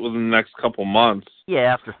 right? Within the next couple months.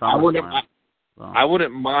 Yeah, after Summerslam. I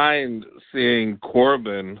wouldn't mind seeing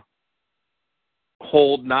Corbin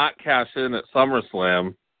not cash in at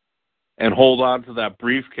SummerSlam and hold on to that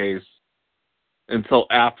briefcase until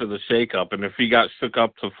after the shakeup. And if he got shook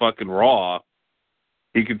up to fucking Raw,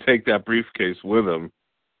 he could take that briefcase with him.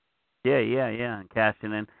 Yeah, and cash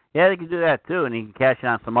it in. Yeah, they could do that too, and he can cash in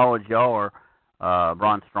on Samoa Joe or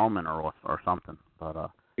Braun Strowman or something.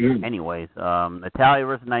 But anyways, Natalya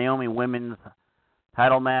versus Naomi women's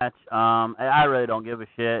title match. I really don't give a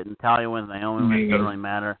shit. Natalya wins, Naomi wins. Doesn't really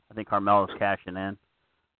matter. I think Carmella's cashing in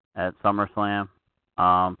at SummerSlam.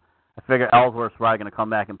 I figure Ellsworth's probably going to come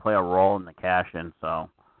back and play a role in the cash-in, so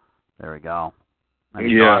there we go.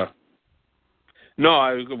 Yeah.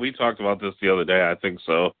 No, we talked about this the other day. I think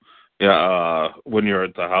so. Yeah, when you're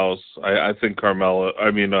at the house, I think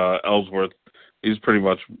Ellsworth, he's pretty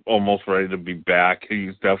much almost ready to be back.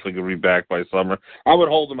 He's definitely going to be back by summer. I would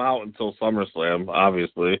hold him out until SummerSlam,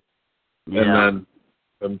 obviously, and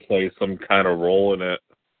then play some kind of role in it.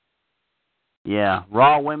 Yeah,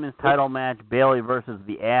 Raw Women's title match, Bayley versus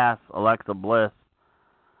the Ass, Alexa Bliss.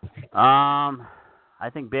 I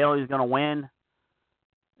think Bayley's going to win,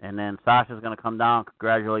 and then Sasha's going to come down,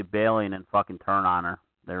 congratulate Bayley, and then fucking turn on her.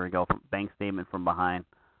 There we go, bank statement from behind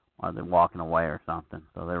while they're walking away or something.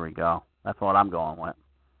 So there we go. That's what I'm going with.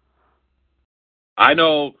 I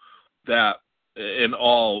know that, in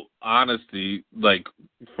all honesty, like,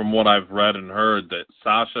 from what I've read and heard, that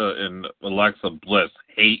Sasha and Alexa Bliss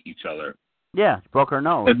hate each other. Yeah, she broke her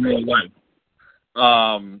nose. In real life.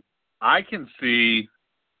 I can see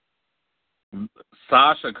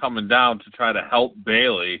Sasha coming down to try to help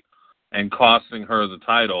Bayley and costing her the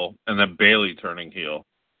title, and then Bayley turning heel.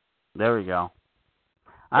 There we go.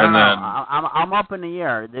 I don't know. I'm up in the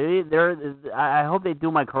air. I hope they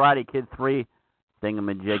do my Karate Kid 3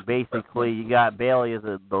 thingamajig. Basically, you got Bayley as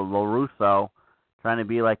the LaRusso trying to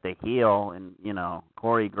be like the heel, and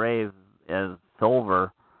Corey Graves as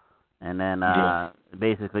Silver. And then it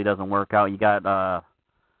basically doesn't work out. You got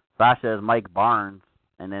Sasha as Mike Barnes,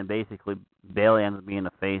 and then basically Bayley ends up being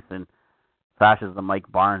the face, and Sasha's the Mike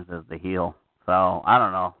Barnes as the heel. So I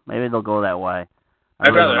don't know. Maybe they'll go that way.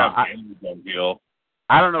 I'd rather have Bayley go heel.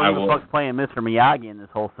 I don't know who the fuck's playing Mr. Miyagi in this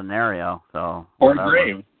whole scenario. So Corey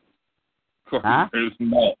Graves. Huh?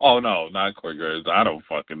 No. Oh no, not Corey Graves. I don't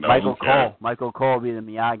fucking know. Michael Cole. Michael Cole will be the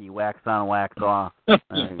Miyagi, wax on, wax off.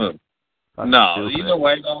 No, either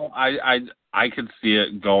way though, I could see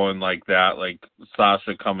it going like that, like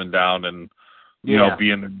Sasha coming down and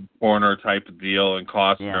being in the corner type of deal and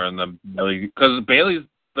costing her, and then because Bayley's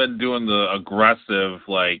been doing the aggressive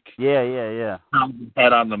head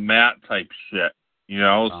on the mat type shit,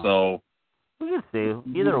 So we can see.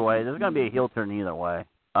 Either way, there's gonna be a heel turn either way.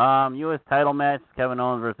 U.S. title match: Kevin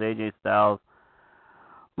Owens versus AJ Styles.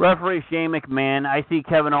 Referee Shane McMahon. I see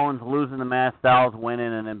Kevin Owens losing the match, Styles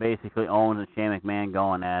winning, and then basically Owens and Shane McMahon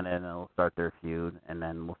going at it, and it'll start their feud, and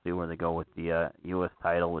then we'll see where they go with the U.S.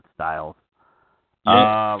 title with Styles.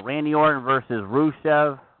 Randy Orton versus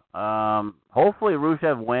Rusev. Hopefully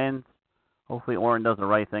Rusev wins. Hopefully Orton does the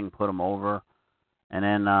right thing, put him over. And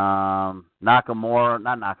then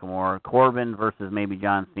Corbin versus maybe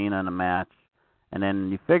John Cena in a match. And then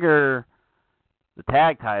you figure the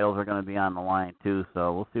tag titles are going to be on the line too,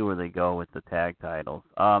 so we'll see where they go with the tag titles.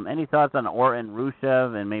 Any thoughts on Orton,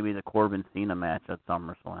 Rusev, and maybe the Corbin Cena match at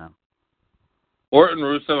SummerSlam? Orton,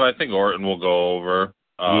 Rusev, I think Orton will go over.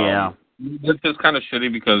 It's just kind of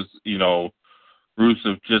shitty because,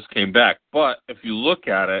 Rusev just came back. But if you look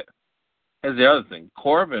at it, here's the other thing.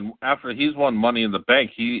 Corbin, after he's won Money in the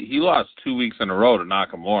Bank, he lost 2 weeks in a row to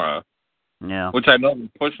Nakamura. Yeah. Which I know was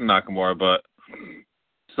pushing Nakamura, but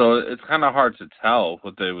so it's kind of hard to tell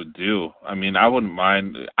what they would do. I mean, I wouldn't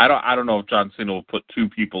mind. I don't know if John Cena will put two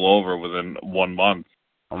people over within 1 month.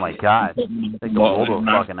 Oh my God! They go over the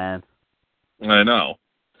fucking ass. I know.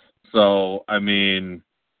 So I mean,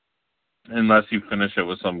 unless you finish it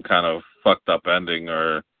with some kind of fucked up ending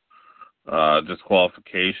or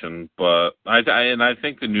disqualification, but I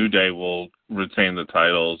think the New Day will retain the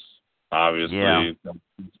titles. Obviously, it's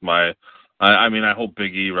I hope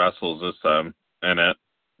Big E wrestles this time in it.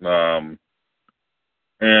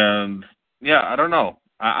 And yeah, I don't know.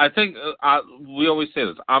 I think we always say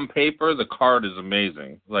this. On paper, the card is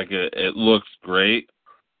amazing. Like it looks great,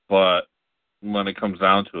 but when it comes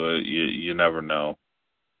down to it, you never know.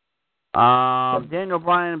 Daniel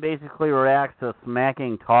Bryan basically reacts to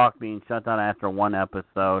Smacking Talk being shut down after one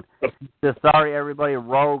episode. Says, sorry, everybody,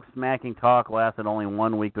 Rogue Smacking Talk lasted only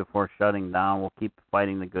 1 week before shutting down. We'll keep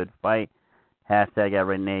fighting the good fight. Hashtag at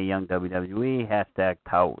Renee Young WWE. Hashtag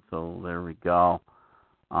tout. So there we go.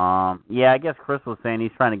 Yeah, I guess Chris was saying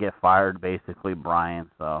he's trying to get fired, basically, Bryan.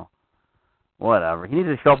 So whatever. He needs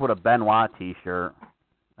to show up with a Benoit T-shirt.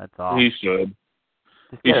 That's all. He should.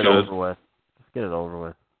 Just get it over with. Just get it over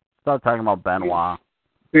with. Stop talking about Benoit.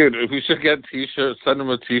 Dude, if we should get T-shirts, send him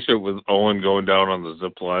a T-shirt with Owen going down on the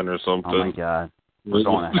zip line or something. Oh my God, we're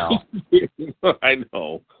going to hell. I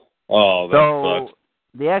know. Oh, that sucks.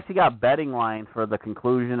 They actually got betting lines for the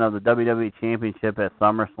conclusion of the WWE Championship at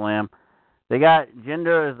SummerSlam. They got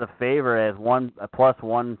Jinder as a favorite at plus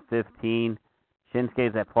 115,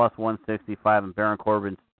 Shinsuke's at plus 165, and Baron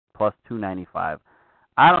Corbin's plus 295.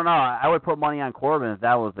 I don't know. I would put money on Corbin if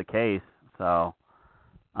that was the case. So,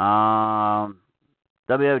 WWE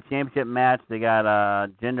Championship match, they got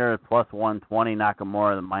Jinder at plus 120,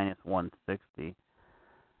 Nakamura at minus 160.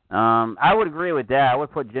 I would agree with that. I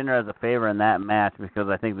would put Jinder as a favorite in that match because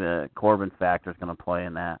I think the Corbin factor is going to play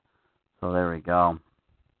in that. So there we go.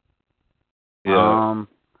 Yeah.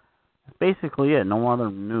 That's basically it. No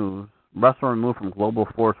other news. Wrestler removed from Global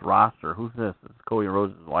Force roster. Who's this? It's Cody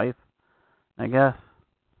Rhodes' wife, I guess.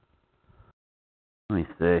 Let me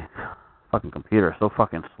see. Fucking computer, so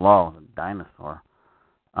fucking slow. It's a dinosaur.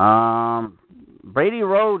 Brady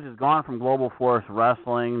Rhodes is gone from Global Force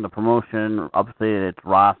Wrestling. The promotion updated its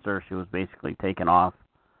roster. She was basically taken off.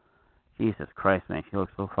 Jesus Christ, man, she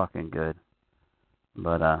looks so fucking good.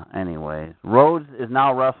 But anyways, Rhodes is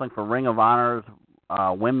now wrestling for Ring of Honor's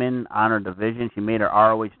Women Honor Division. She made her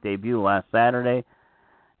ROH debut last Saturday.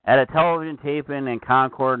 At a television taping in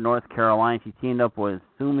Concord, North Carolina, she teamed up with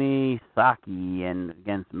Sumi Saki and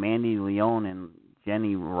against Mandy Leone and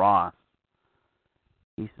Jenny Ross.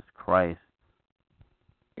 Jesus Christ.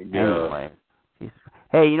 Yeah. Anyway,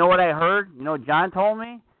 hey, you know what I heard? You know what John told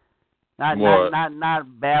me? Not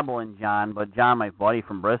babbling John, but John, my buddy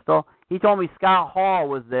from Bristol. He told me Scott Hall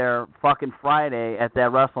was there fucking Friday at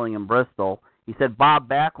that wrestling in Bristol. He said Bob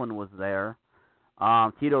Backlund was there.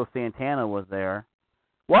 Tito Santana was there.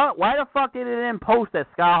 What? Why the fuck did it didn't post that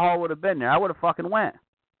Scott Hall would have been there? I would have fucking went.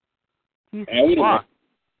 Jesus fuck.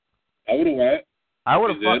 I would have went. I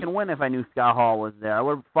would have fucking went if I knew Scott Hall was there. I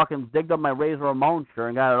would have fucking digged up my Razor Ramon shirt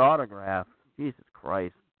and got it autographed. Jesus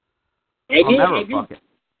Christ. I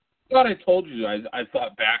thought I told you I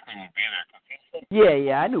thought Backlund would be there.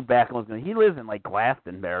 Yeah, I knew Backlund was going to. He lives in, like,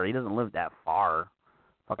 Glastonbury. He doesn't live that far.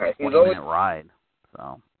 Fucking 20-minute ride.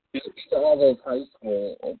 So. He's all those high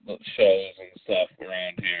school shows and stuff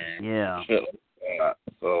around here. Yeah. Shit like that.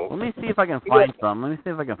 So. Let me see if I can find some. Let me see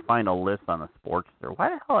if I can find a list on the Sportster. Why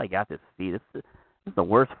the hell I got this feed? This is the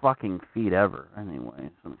worst fucking feed ever.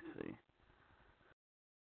 Anyways, let me see.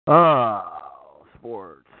 Oh,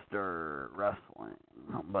 Sportster Wrestling.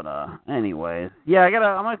 But anyways, yeah, I'm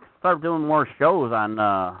gonna start doing more shows on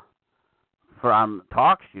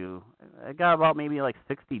TalkShoe. I got about maybe like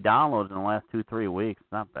 60 downloads in the last 2-3 weeks.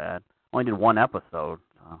 Not bad. Only did one episode.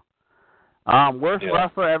 So. Worst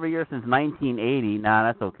wrestler every year since 1980. Nah,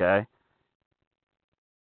 that's okay.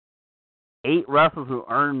 8 wrestlers who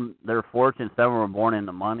earned their fortune. 7 were born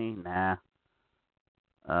into money. Nah.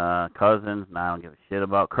 Cousins. Nah, I don't give a shit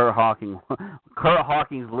about. Kurt Hawking's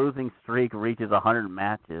losing streak reaches 100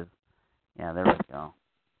 matches. Yeah, there we go.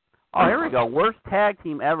 Oh, here we go. Worst tag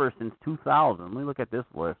team ever since 2000. Let me look at this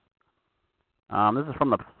list. This is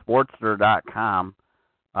from the Sportster.com.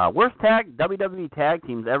 Worst WWE tag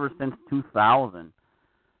teams ever since 2000.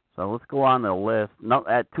 So let's go on the list. No,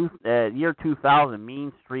 at year 2000,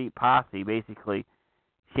 Mean Street Posse, basically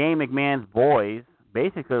Shane McMahon's boys,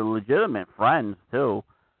 basically legitimate friends too.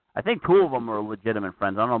 I think 2 of them were legitimate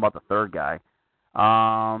friends. I don't know about the third guy.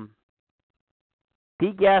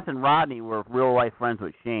 Pete Gas and Rodney were real life friends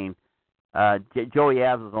with Shane. Joey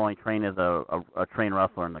Abs was only trained as a trained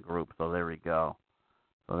wrestler in the group, so there we go.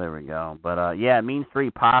 But yeah, Mean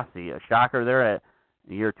Street Posse, a shocker there at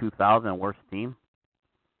year 2000, worst team.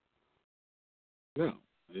 No,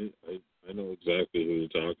 I know exactly who you're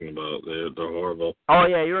talking about. They're horrible. Oh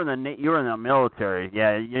yeah, you were in the military.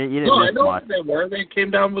 Yeah, you didn't No, miss I know much. what they were. They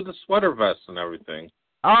came down with the sweater vests and everything.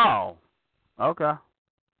 Oh, okay.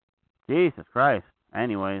 Jesus Christ.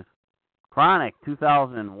 Anyways, Chronic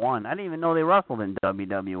 2001. I didn't even know they wrestled in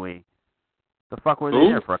WWE. The fuck were they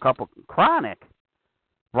there for a couple? Chronic.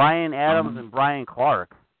 Brian Adams and Brian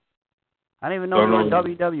Clark. I didn't even know they were in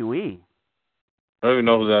WWE. I don't even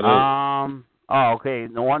know who that is. Oh, okay.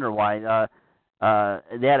 No wonder why.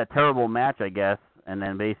 They had a terrible match, I guess, and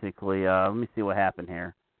then basically, let me see what happened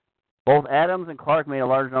here. Both Adams and Clark made a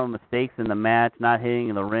large number of mistakes in the match, not hitting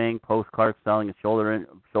in the ring, post-Clark selling a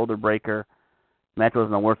shoulder breaker. Match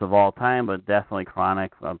wasn't the worst of all time, but definitely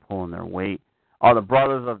chronic on pulling their weight. Oh, the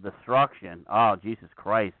Brothers of Destruction. Oh, Jesus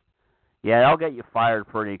Christ. Yeah, they'll get you fired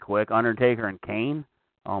pretty quick. Undertaker and Kane.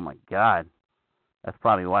 Oh, my God. That's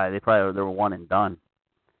probably why. They were one and done.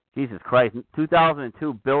 Jesus Christ.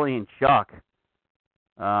 2002, Billy and Chuck.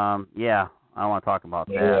 Yeah, I don't want to talk about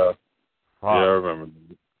that. Yeah, Fuck. I remember.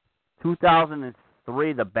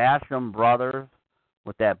 2003, the Basham Brothers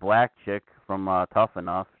with that black chick from Tough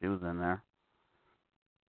Enough. She was in there.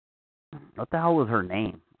 What the hell was her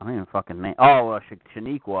name? I don't even fucking name. Oh,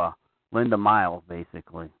 Shaniqua. Linda Miles,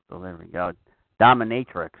 basically. So there we go.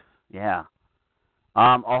 Dominatrix. Yeah.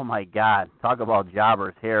 Oh, my God. Talk about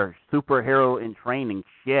jobbers here. Superhero in training.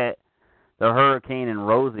 Shit. The Hurricane and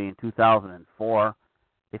Rosie in 2004.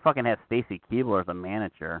 They fucking had Stacy Keibler as a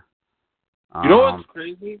manager. You know what's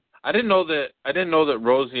crazy? I didn't know that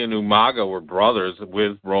Rosie and Umaga were brothers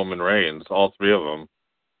with Roman Reigns, all three of them.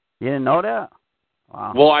 You didn't know that?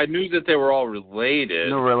 Wow. Well, I knew that they were all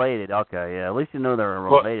related. No, related. Okay, yeah. At least you know they were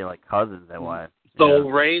related, like cousins. That way. So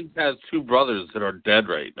yeah. Reigns has two brothers that are dead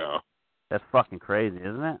right now. That's fucking crazy,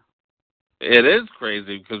 isn't it? It is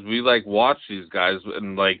crazy because we watch these guys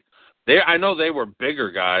and I know they were bigger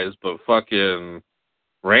guys, but fucking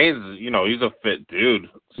Reigns, he's a fit dude.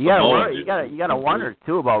 You gotta wonder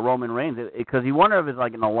too about Roman Reigns because you wonder if it's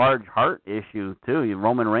in a large heart issue too.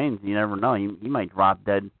 Roman Reigns, you never know. He might drop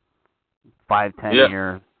dead 5-10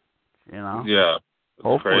 years. Yeah.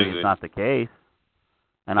 Hopefully crazy. It's not the case.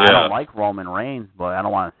 And I don't like Roman Reigns, but I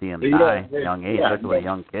don't want to see him die at a young age, especially a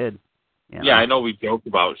young kid. Yeah, I know we joke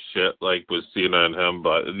about shit with Cena and him,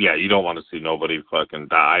 but you don't want to see nobody fucking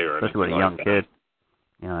die or anything. Especially with a young kid.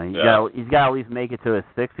 He's got to at least make it to his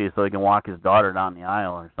 60s so he can walk his daughter down the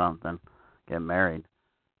aisle or something, get married.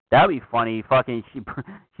 That'd be funny. Fucking,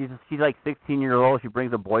 she's 16 years old. She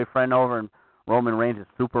brings a boyfriend over, and Roman Reigns as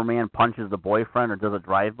Superman punches the boyfriend or does a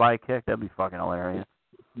drive-by kick. That'd be fucking hilarious.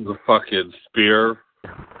 The fucking spear.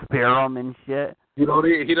 Spear him and shit. He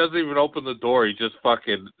doesn't even open the door. He just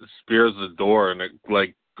fucking spears the door, and it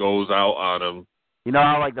goes out on him. You know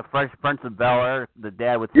how the Fresh Prince of Bel-Air, the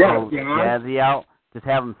dad would throw Jazzy out? Just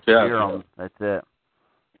have him spear him. That's it.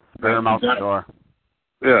 Spear him out the door.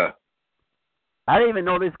 Yeah. I didn't even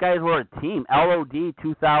know these guys were a team. LOD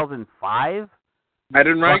 2005.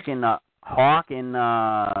 Heidenreich. Fucking Hawk and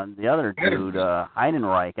the other dude,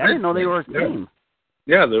 Heidenreich. I didn't know they were a team.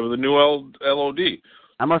 Yeah, they were the new LOD.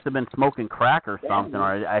 I must have been smoking crack or something,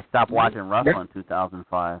 or I stopped watching wrestling in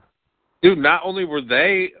 2005. Dude, not only were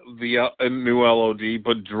they the new LOD,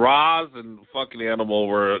 but Droz and fucking Animal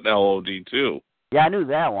were an LOD too. Yeah, I knew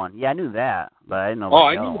that one. Yeah, I knew that, but I didn't know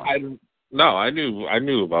about the other one. I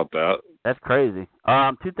knew about that. That's crazy.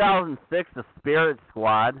 2006, the Spirit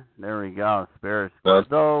Squad. There we go, Spirit Squad.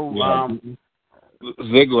 Ziggler.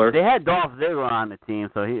 They had Dolph Ziggler on the team,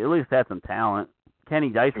 so he at least had some talent. Kenny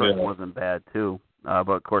Dice wasn't bad too, but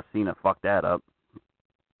of course Cena fucked that up.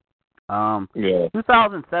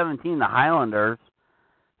 2017, the Highlanders.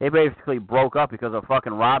 They basically broke up because of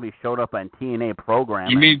fucking Robbie showed up on TNA program.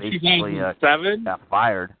 You mean and 2007? Got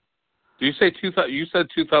fired. Do you say 2000? You said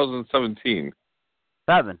 2017.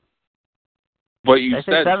 7. But you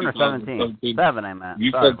said 7 or 17? 7, I meant.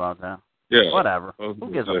 Sorry about that. Yeah. Whatever. Who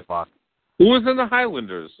gives a fuck? Who was in the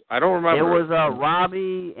Highlanders? I don't remember. It was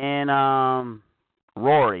Robbie and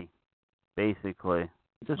Rory, basically.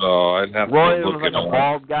 I'd have Rory to look was a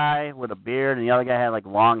bald guy with a beard, and the other guy had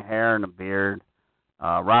long hair and a beard.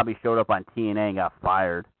 Robbie showed up on TNA and got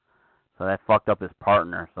fired, so that fucked up his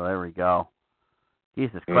partner. So there we go.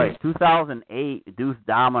 Jesus Christ. 2008, Deuce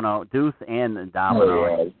and the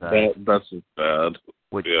Domino. That's just bad.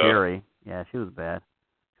 With Sherry. Yeah, she was bad.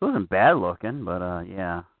 She wasn't bad looking, but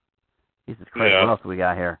yeah. Jesus Christ, what else do we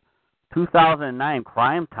got here? 2009,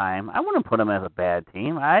 Crime Time. I wouldn't put them as a bad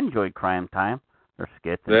team. I enjoyed Crime Time. Their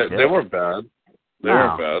skits and shit. They were bad. They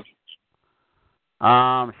were bad.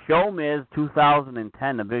 Show Miz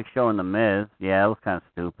 2010, the big show in the Miz. Yeah, it was kind of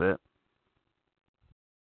stupid.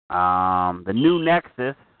 The New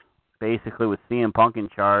Nexus, basically with CM Punk in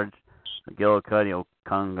charge, McGillicuddy,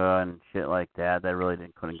 Okunga, and shit like that. That really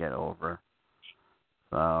couldn't get over.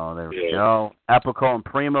 So there we go. Epico and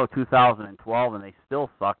Primo 2012, and they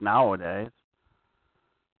still suck nowadays.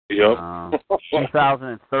 Yep.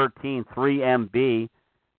 2013, 3MB.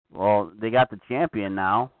 Well, they got the champion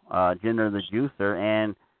now, Jinder the Juicer,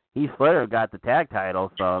 and Heath Slater got the tag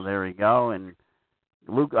title, so there we go. And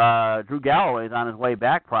Drew Galloway's on his way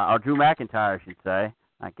back, or Drew McIntyre, I should say.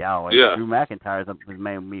 Not Galloway. Yeah. Drew McIntyre's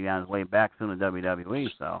maybe on his way back soon to WWE,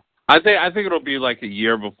 so. I think it'll be like a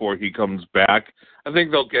year before he comes back. I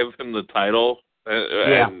think they'll give him the title,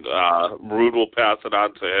 and Rude will pass it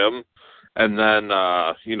on to him, and then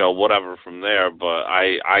whatever from there. But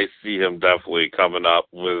I see him definitely coming up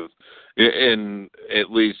in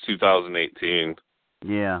at least 2018.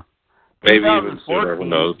 Yeah. Maybe even sooner. Who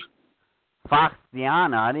knows? Fox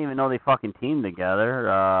Diana, I didn't even know they fucking teamed together.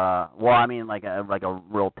 Well, I mean, like a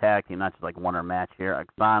real tag team, not just like one or match here.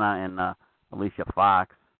 Oksana and Alicia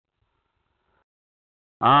Fox.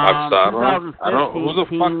 Oksana? I don't. Who the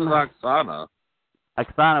fuck is Oksana?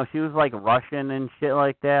 Oksana, she was like Russian and shit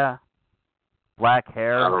like that. Black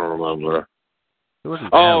hair. I don't remember.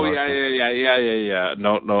 Oh yeah.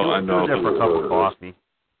 No, I know. She was there for a cup of coffee.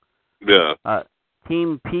 Yeah.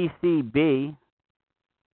 Team PCB.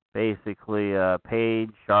 Basically,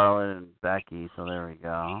 Paige, Charlotte, and Becky. So there we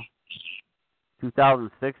go.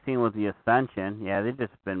 2016 was the Ascension. Yeah, they've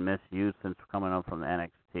just been misused since coming up from the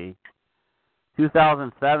NXT.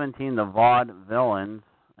 2017, the Vaud Villains.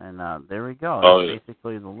 And there we go. That's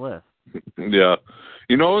basically the list. Yeah.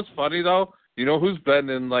 You know what's funny, though? You know who's been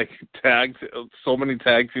in, like, so many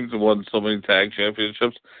tag teams and won so many tag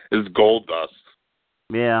championships? Is Goldust.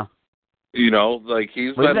 Yeah. You know, like,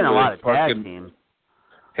 he's been in a lot of tag teams.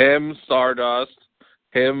 Him, Stardust,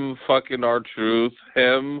 him, fucking R-Truth,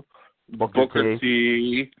 him, Booker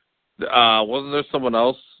T. Wasn't there someone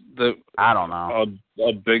else that... I don't know.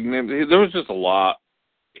 A big name? There was just a lot.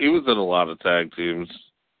 He was in a lot of tag teams.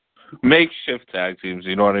 Makeshift tag teams,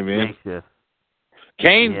 you know what I mean? Makeshift.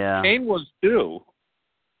 Kane was too.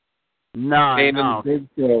 No. Kane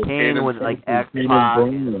was like X-Pac.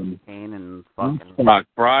 Kane and fucking...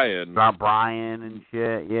 Brian and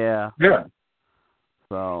shit, yeah. Yeah.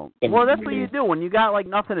 So, well, that's what you do when you got like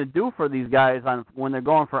nothing to do for these guys when they're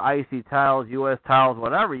going for IC titles, US titles,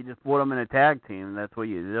 whatever. You just put them in a tag team. That's what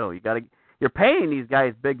you do. You're paying these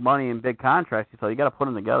guys big money and big contracts, so you got to put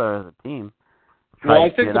them together as a team. Well, I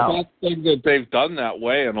think the best thing that they've done that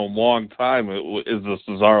way in a long time is the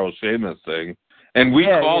Cesaro Sheamus thing, and we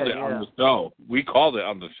called it on the show. We called it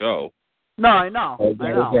on the show. No, I know.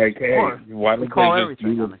 Like, hey, why don't they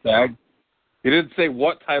just do the tag? He didn't say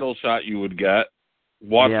what title shot you would get.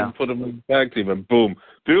 Watch him put him in the tag team, and boom,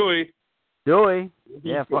 Dewey.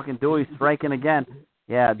 Yeah, fucking Dewey striking again.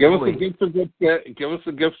 Yeah, give Dewey. Give us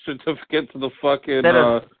a gift certificate to the fucking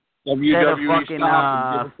WWE instead of fucking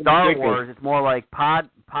Star tickets. Wars. It's more like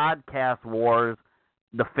podcast wars.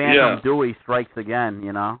 The Phantom Dewey strikes again.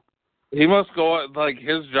 You know. He must go, like,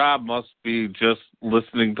 his job must be just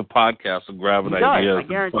listening to podcasts and grabbing ideas. I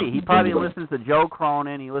guarantee. He probably listens to Joe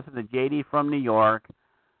Cronin. He listens to JD from New York.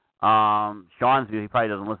 Sean's view, he probably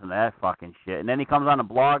doesn't listen to that fucking shit. And then he comes on to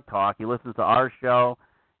Blog Talk. He listens to our show.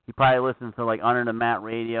 He probably listens to, like, Under the Mat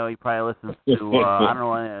Radio. He probably listens to, I don't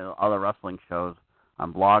know, any other wrestling shows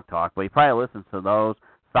on Blog Talk. But he probably listens to those.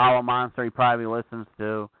 Solid Monster he probably listens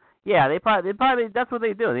to. Yeah, they probably that's what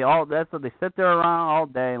they do. That's what they sit there around all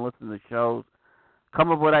day and listen to the shows,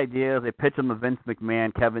 come up with ideas. They pitch them to Vince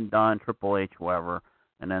McMahon, Kevin Dunn, Triple H, whoever,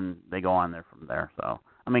 and then they go on there from there. So,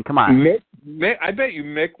 I mean, come on. Mick, I bet you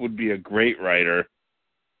Mick would be a great writer.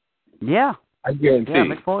 Yeah. I guarantee. Yeah,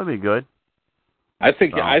 Mick Foley would be good. I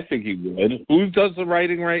think he would. Who does the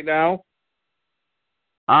writing right now?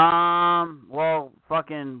 Well,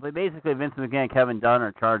 basically Vince McMahon and Kevin Dunn are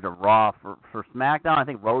in charge of Raw. For SmackDown, I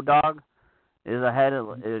think Road Dogg is ahead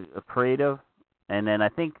of creative. And then I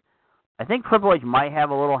think Triple H might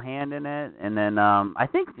have a little hand in it. And then I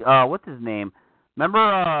think what's his name?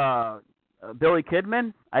 Remember Billy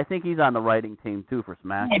Kidman? I think he's on the writing team too for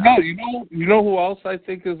SmackDown. No, you know who else I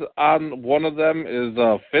think is on one of them is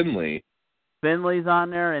Finlay. Finlay's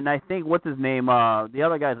on there, and I think what's his name? The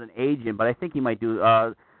other guy's an agent, but I think he might do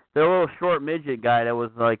the little short midget guy that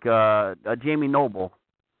was like Jamie Noble.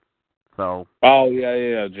 So. Oh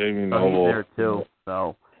yeah, Jamie Noble. He's there too.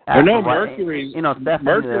 So. I know Mercury.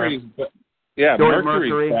 Mercury's. Yeah,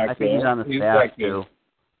 Mercury. I think he's on the staff too.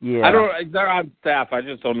 Yeah. They're on staff. I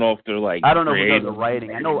just don't know if they're like. I don't know who does the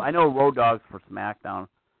writing. I know Road Dogg's for SmackDown.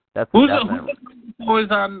 Who's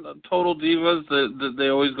always on Total Divas that they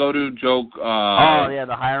always go to? Joke. The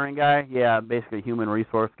hiring guy. Yeah, basically human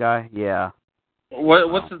resource guy. Yeah.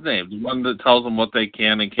 What's his name? The one that tells them what they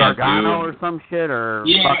can and can't Gargano do. or some shit or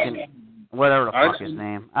fucking whatever the fuck his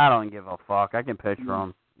name. I don't give a fuck. I can picture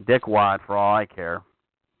him. Dickwad for all I care.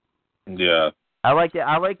 Yeah. I like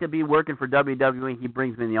to be working for WWE. He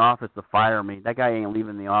brings me in the office to fire me. That guy ain't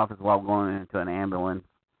leaving the office while going into an ambulance.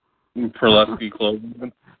 Pulaski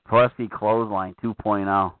Clothesline. Pulaski Clothesline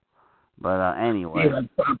 2.0. But anyway.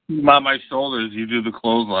 Yeah, on my shoulders, you do the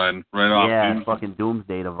clothesline right off. Yeah, fucking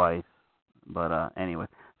doomsday device. But anyway.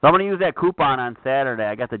 So I'm going to use that coupon on Saturday.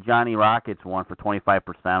 I got the Johnny Rockets one for 25%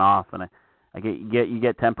 off, and you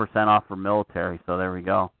get 10% off for military. So there we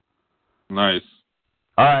go. Nice.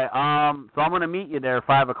 All right. So I'm going to meet you there at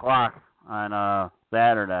 5 o'clock on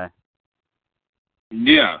Saturday.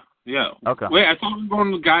 Yeah. Okay. Wait, I thought we were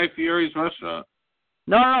going to Guy Fieri's restaurant.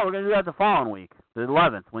 No, we're going to do that the following week, the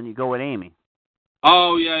 11th, when you go with Amy.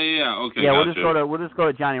 Oh, yeah. Okay. Yeah, gotcha. we'll just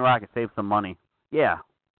go to Johnny Rocket, save some money. Yeah.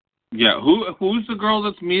 Yeah. Who's the girl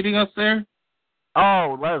that's meeting us there?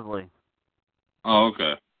 Oh, Leslie. Oh,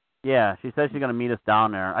 okay. Yeah, she said she's going to meet us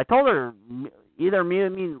down there. I told her either meet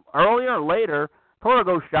me earlier or later. Told her to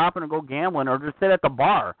go shopping or go gambling or just sit at the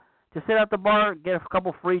bar. Just sit at the bar, get a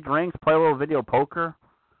couple free drinks, play a little video poker.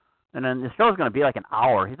 And then the show's going to be like an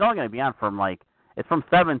hour. He's only going to be on from it's from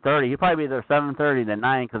 7:30. He'll probably be there 7:30 to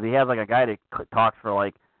 9 because he has like a guy that talks for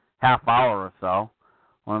like half hour or so.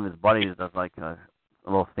 One of his buddies does like a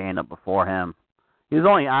little stand-up before him. He was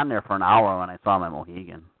only on there for an hour when I saw him at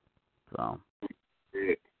Mohegan. So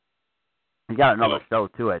he got another show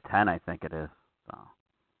too at 10, I think it is. So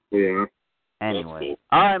yeah. anyway, cool.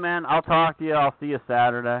 All right, man. I'll talk to you. I'll see you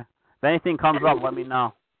Saturday. If anything comes up, let me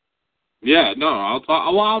know. Yeah, no,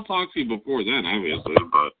 I'll talk to you before then, obviously,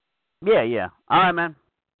 but. Yeah. All right, man.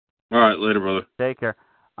 All right, later, brother. Take care.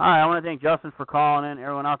 All right, I want to thank Justin for calling in.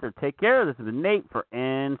 Everyone out there, take care. This is Nate for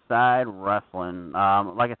Inside Wrestling.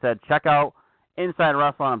 Like I said, check out Inside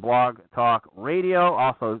Wrestling on Blog Talk Radio.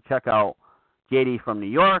 Also, check out JD from New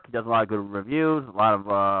York. He does a lot of good reviews, a lot of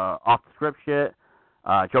off-the-script shit.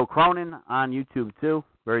 Joe Cronin on YouTube, too.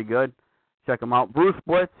 Very good. Check him out. Bruce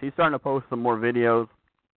Blitz, he's starting to post some more videos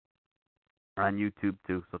on YouTube,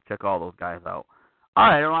 too. So check all those guys out. All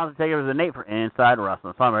right, everyone else, take care. This is Nate for Inside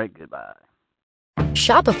Wrestling. So I'm right. Goodbye.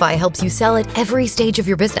 Shopify helps you sell at every stage of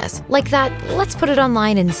your business. Like that, let's put it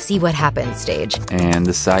online and see what happens stage. And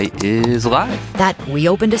the site is live. That we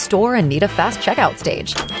opened a store and need a fast checkout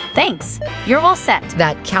stage. Thanks. You're all set.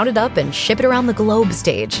 That count it up and ship it around the globe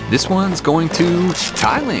stage. This one's going to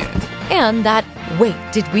Thailand. And that, wait,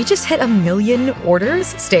 did we just hit 1 million orders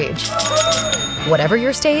stage? Whatever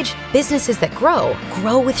your stage, businesses that grow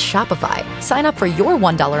with Shopify. Sign up for your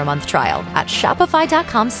 $1 a month trial at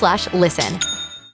shopify.com/listen.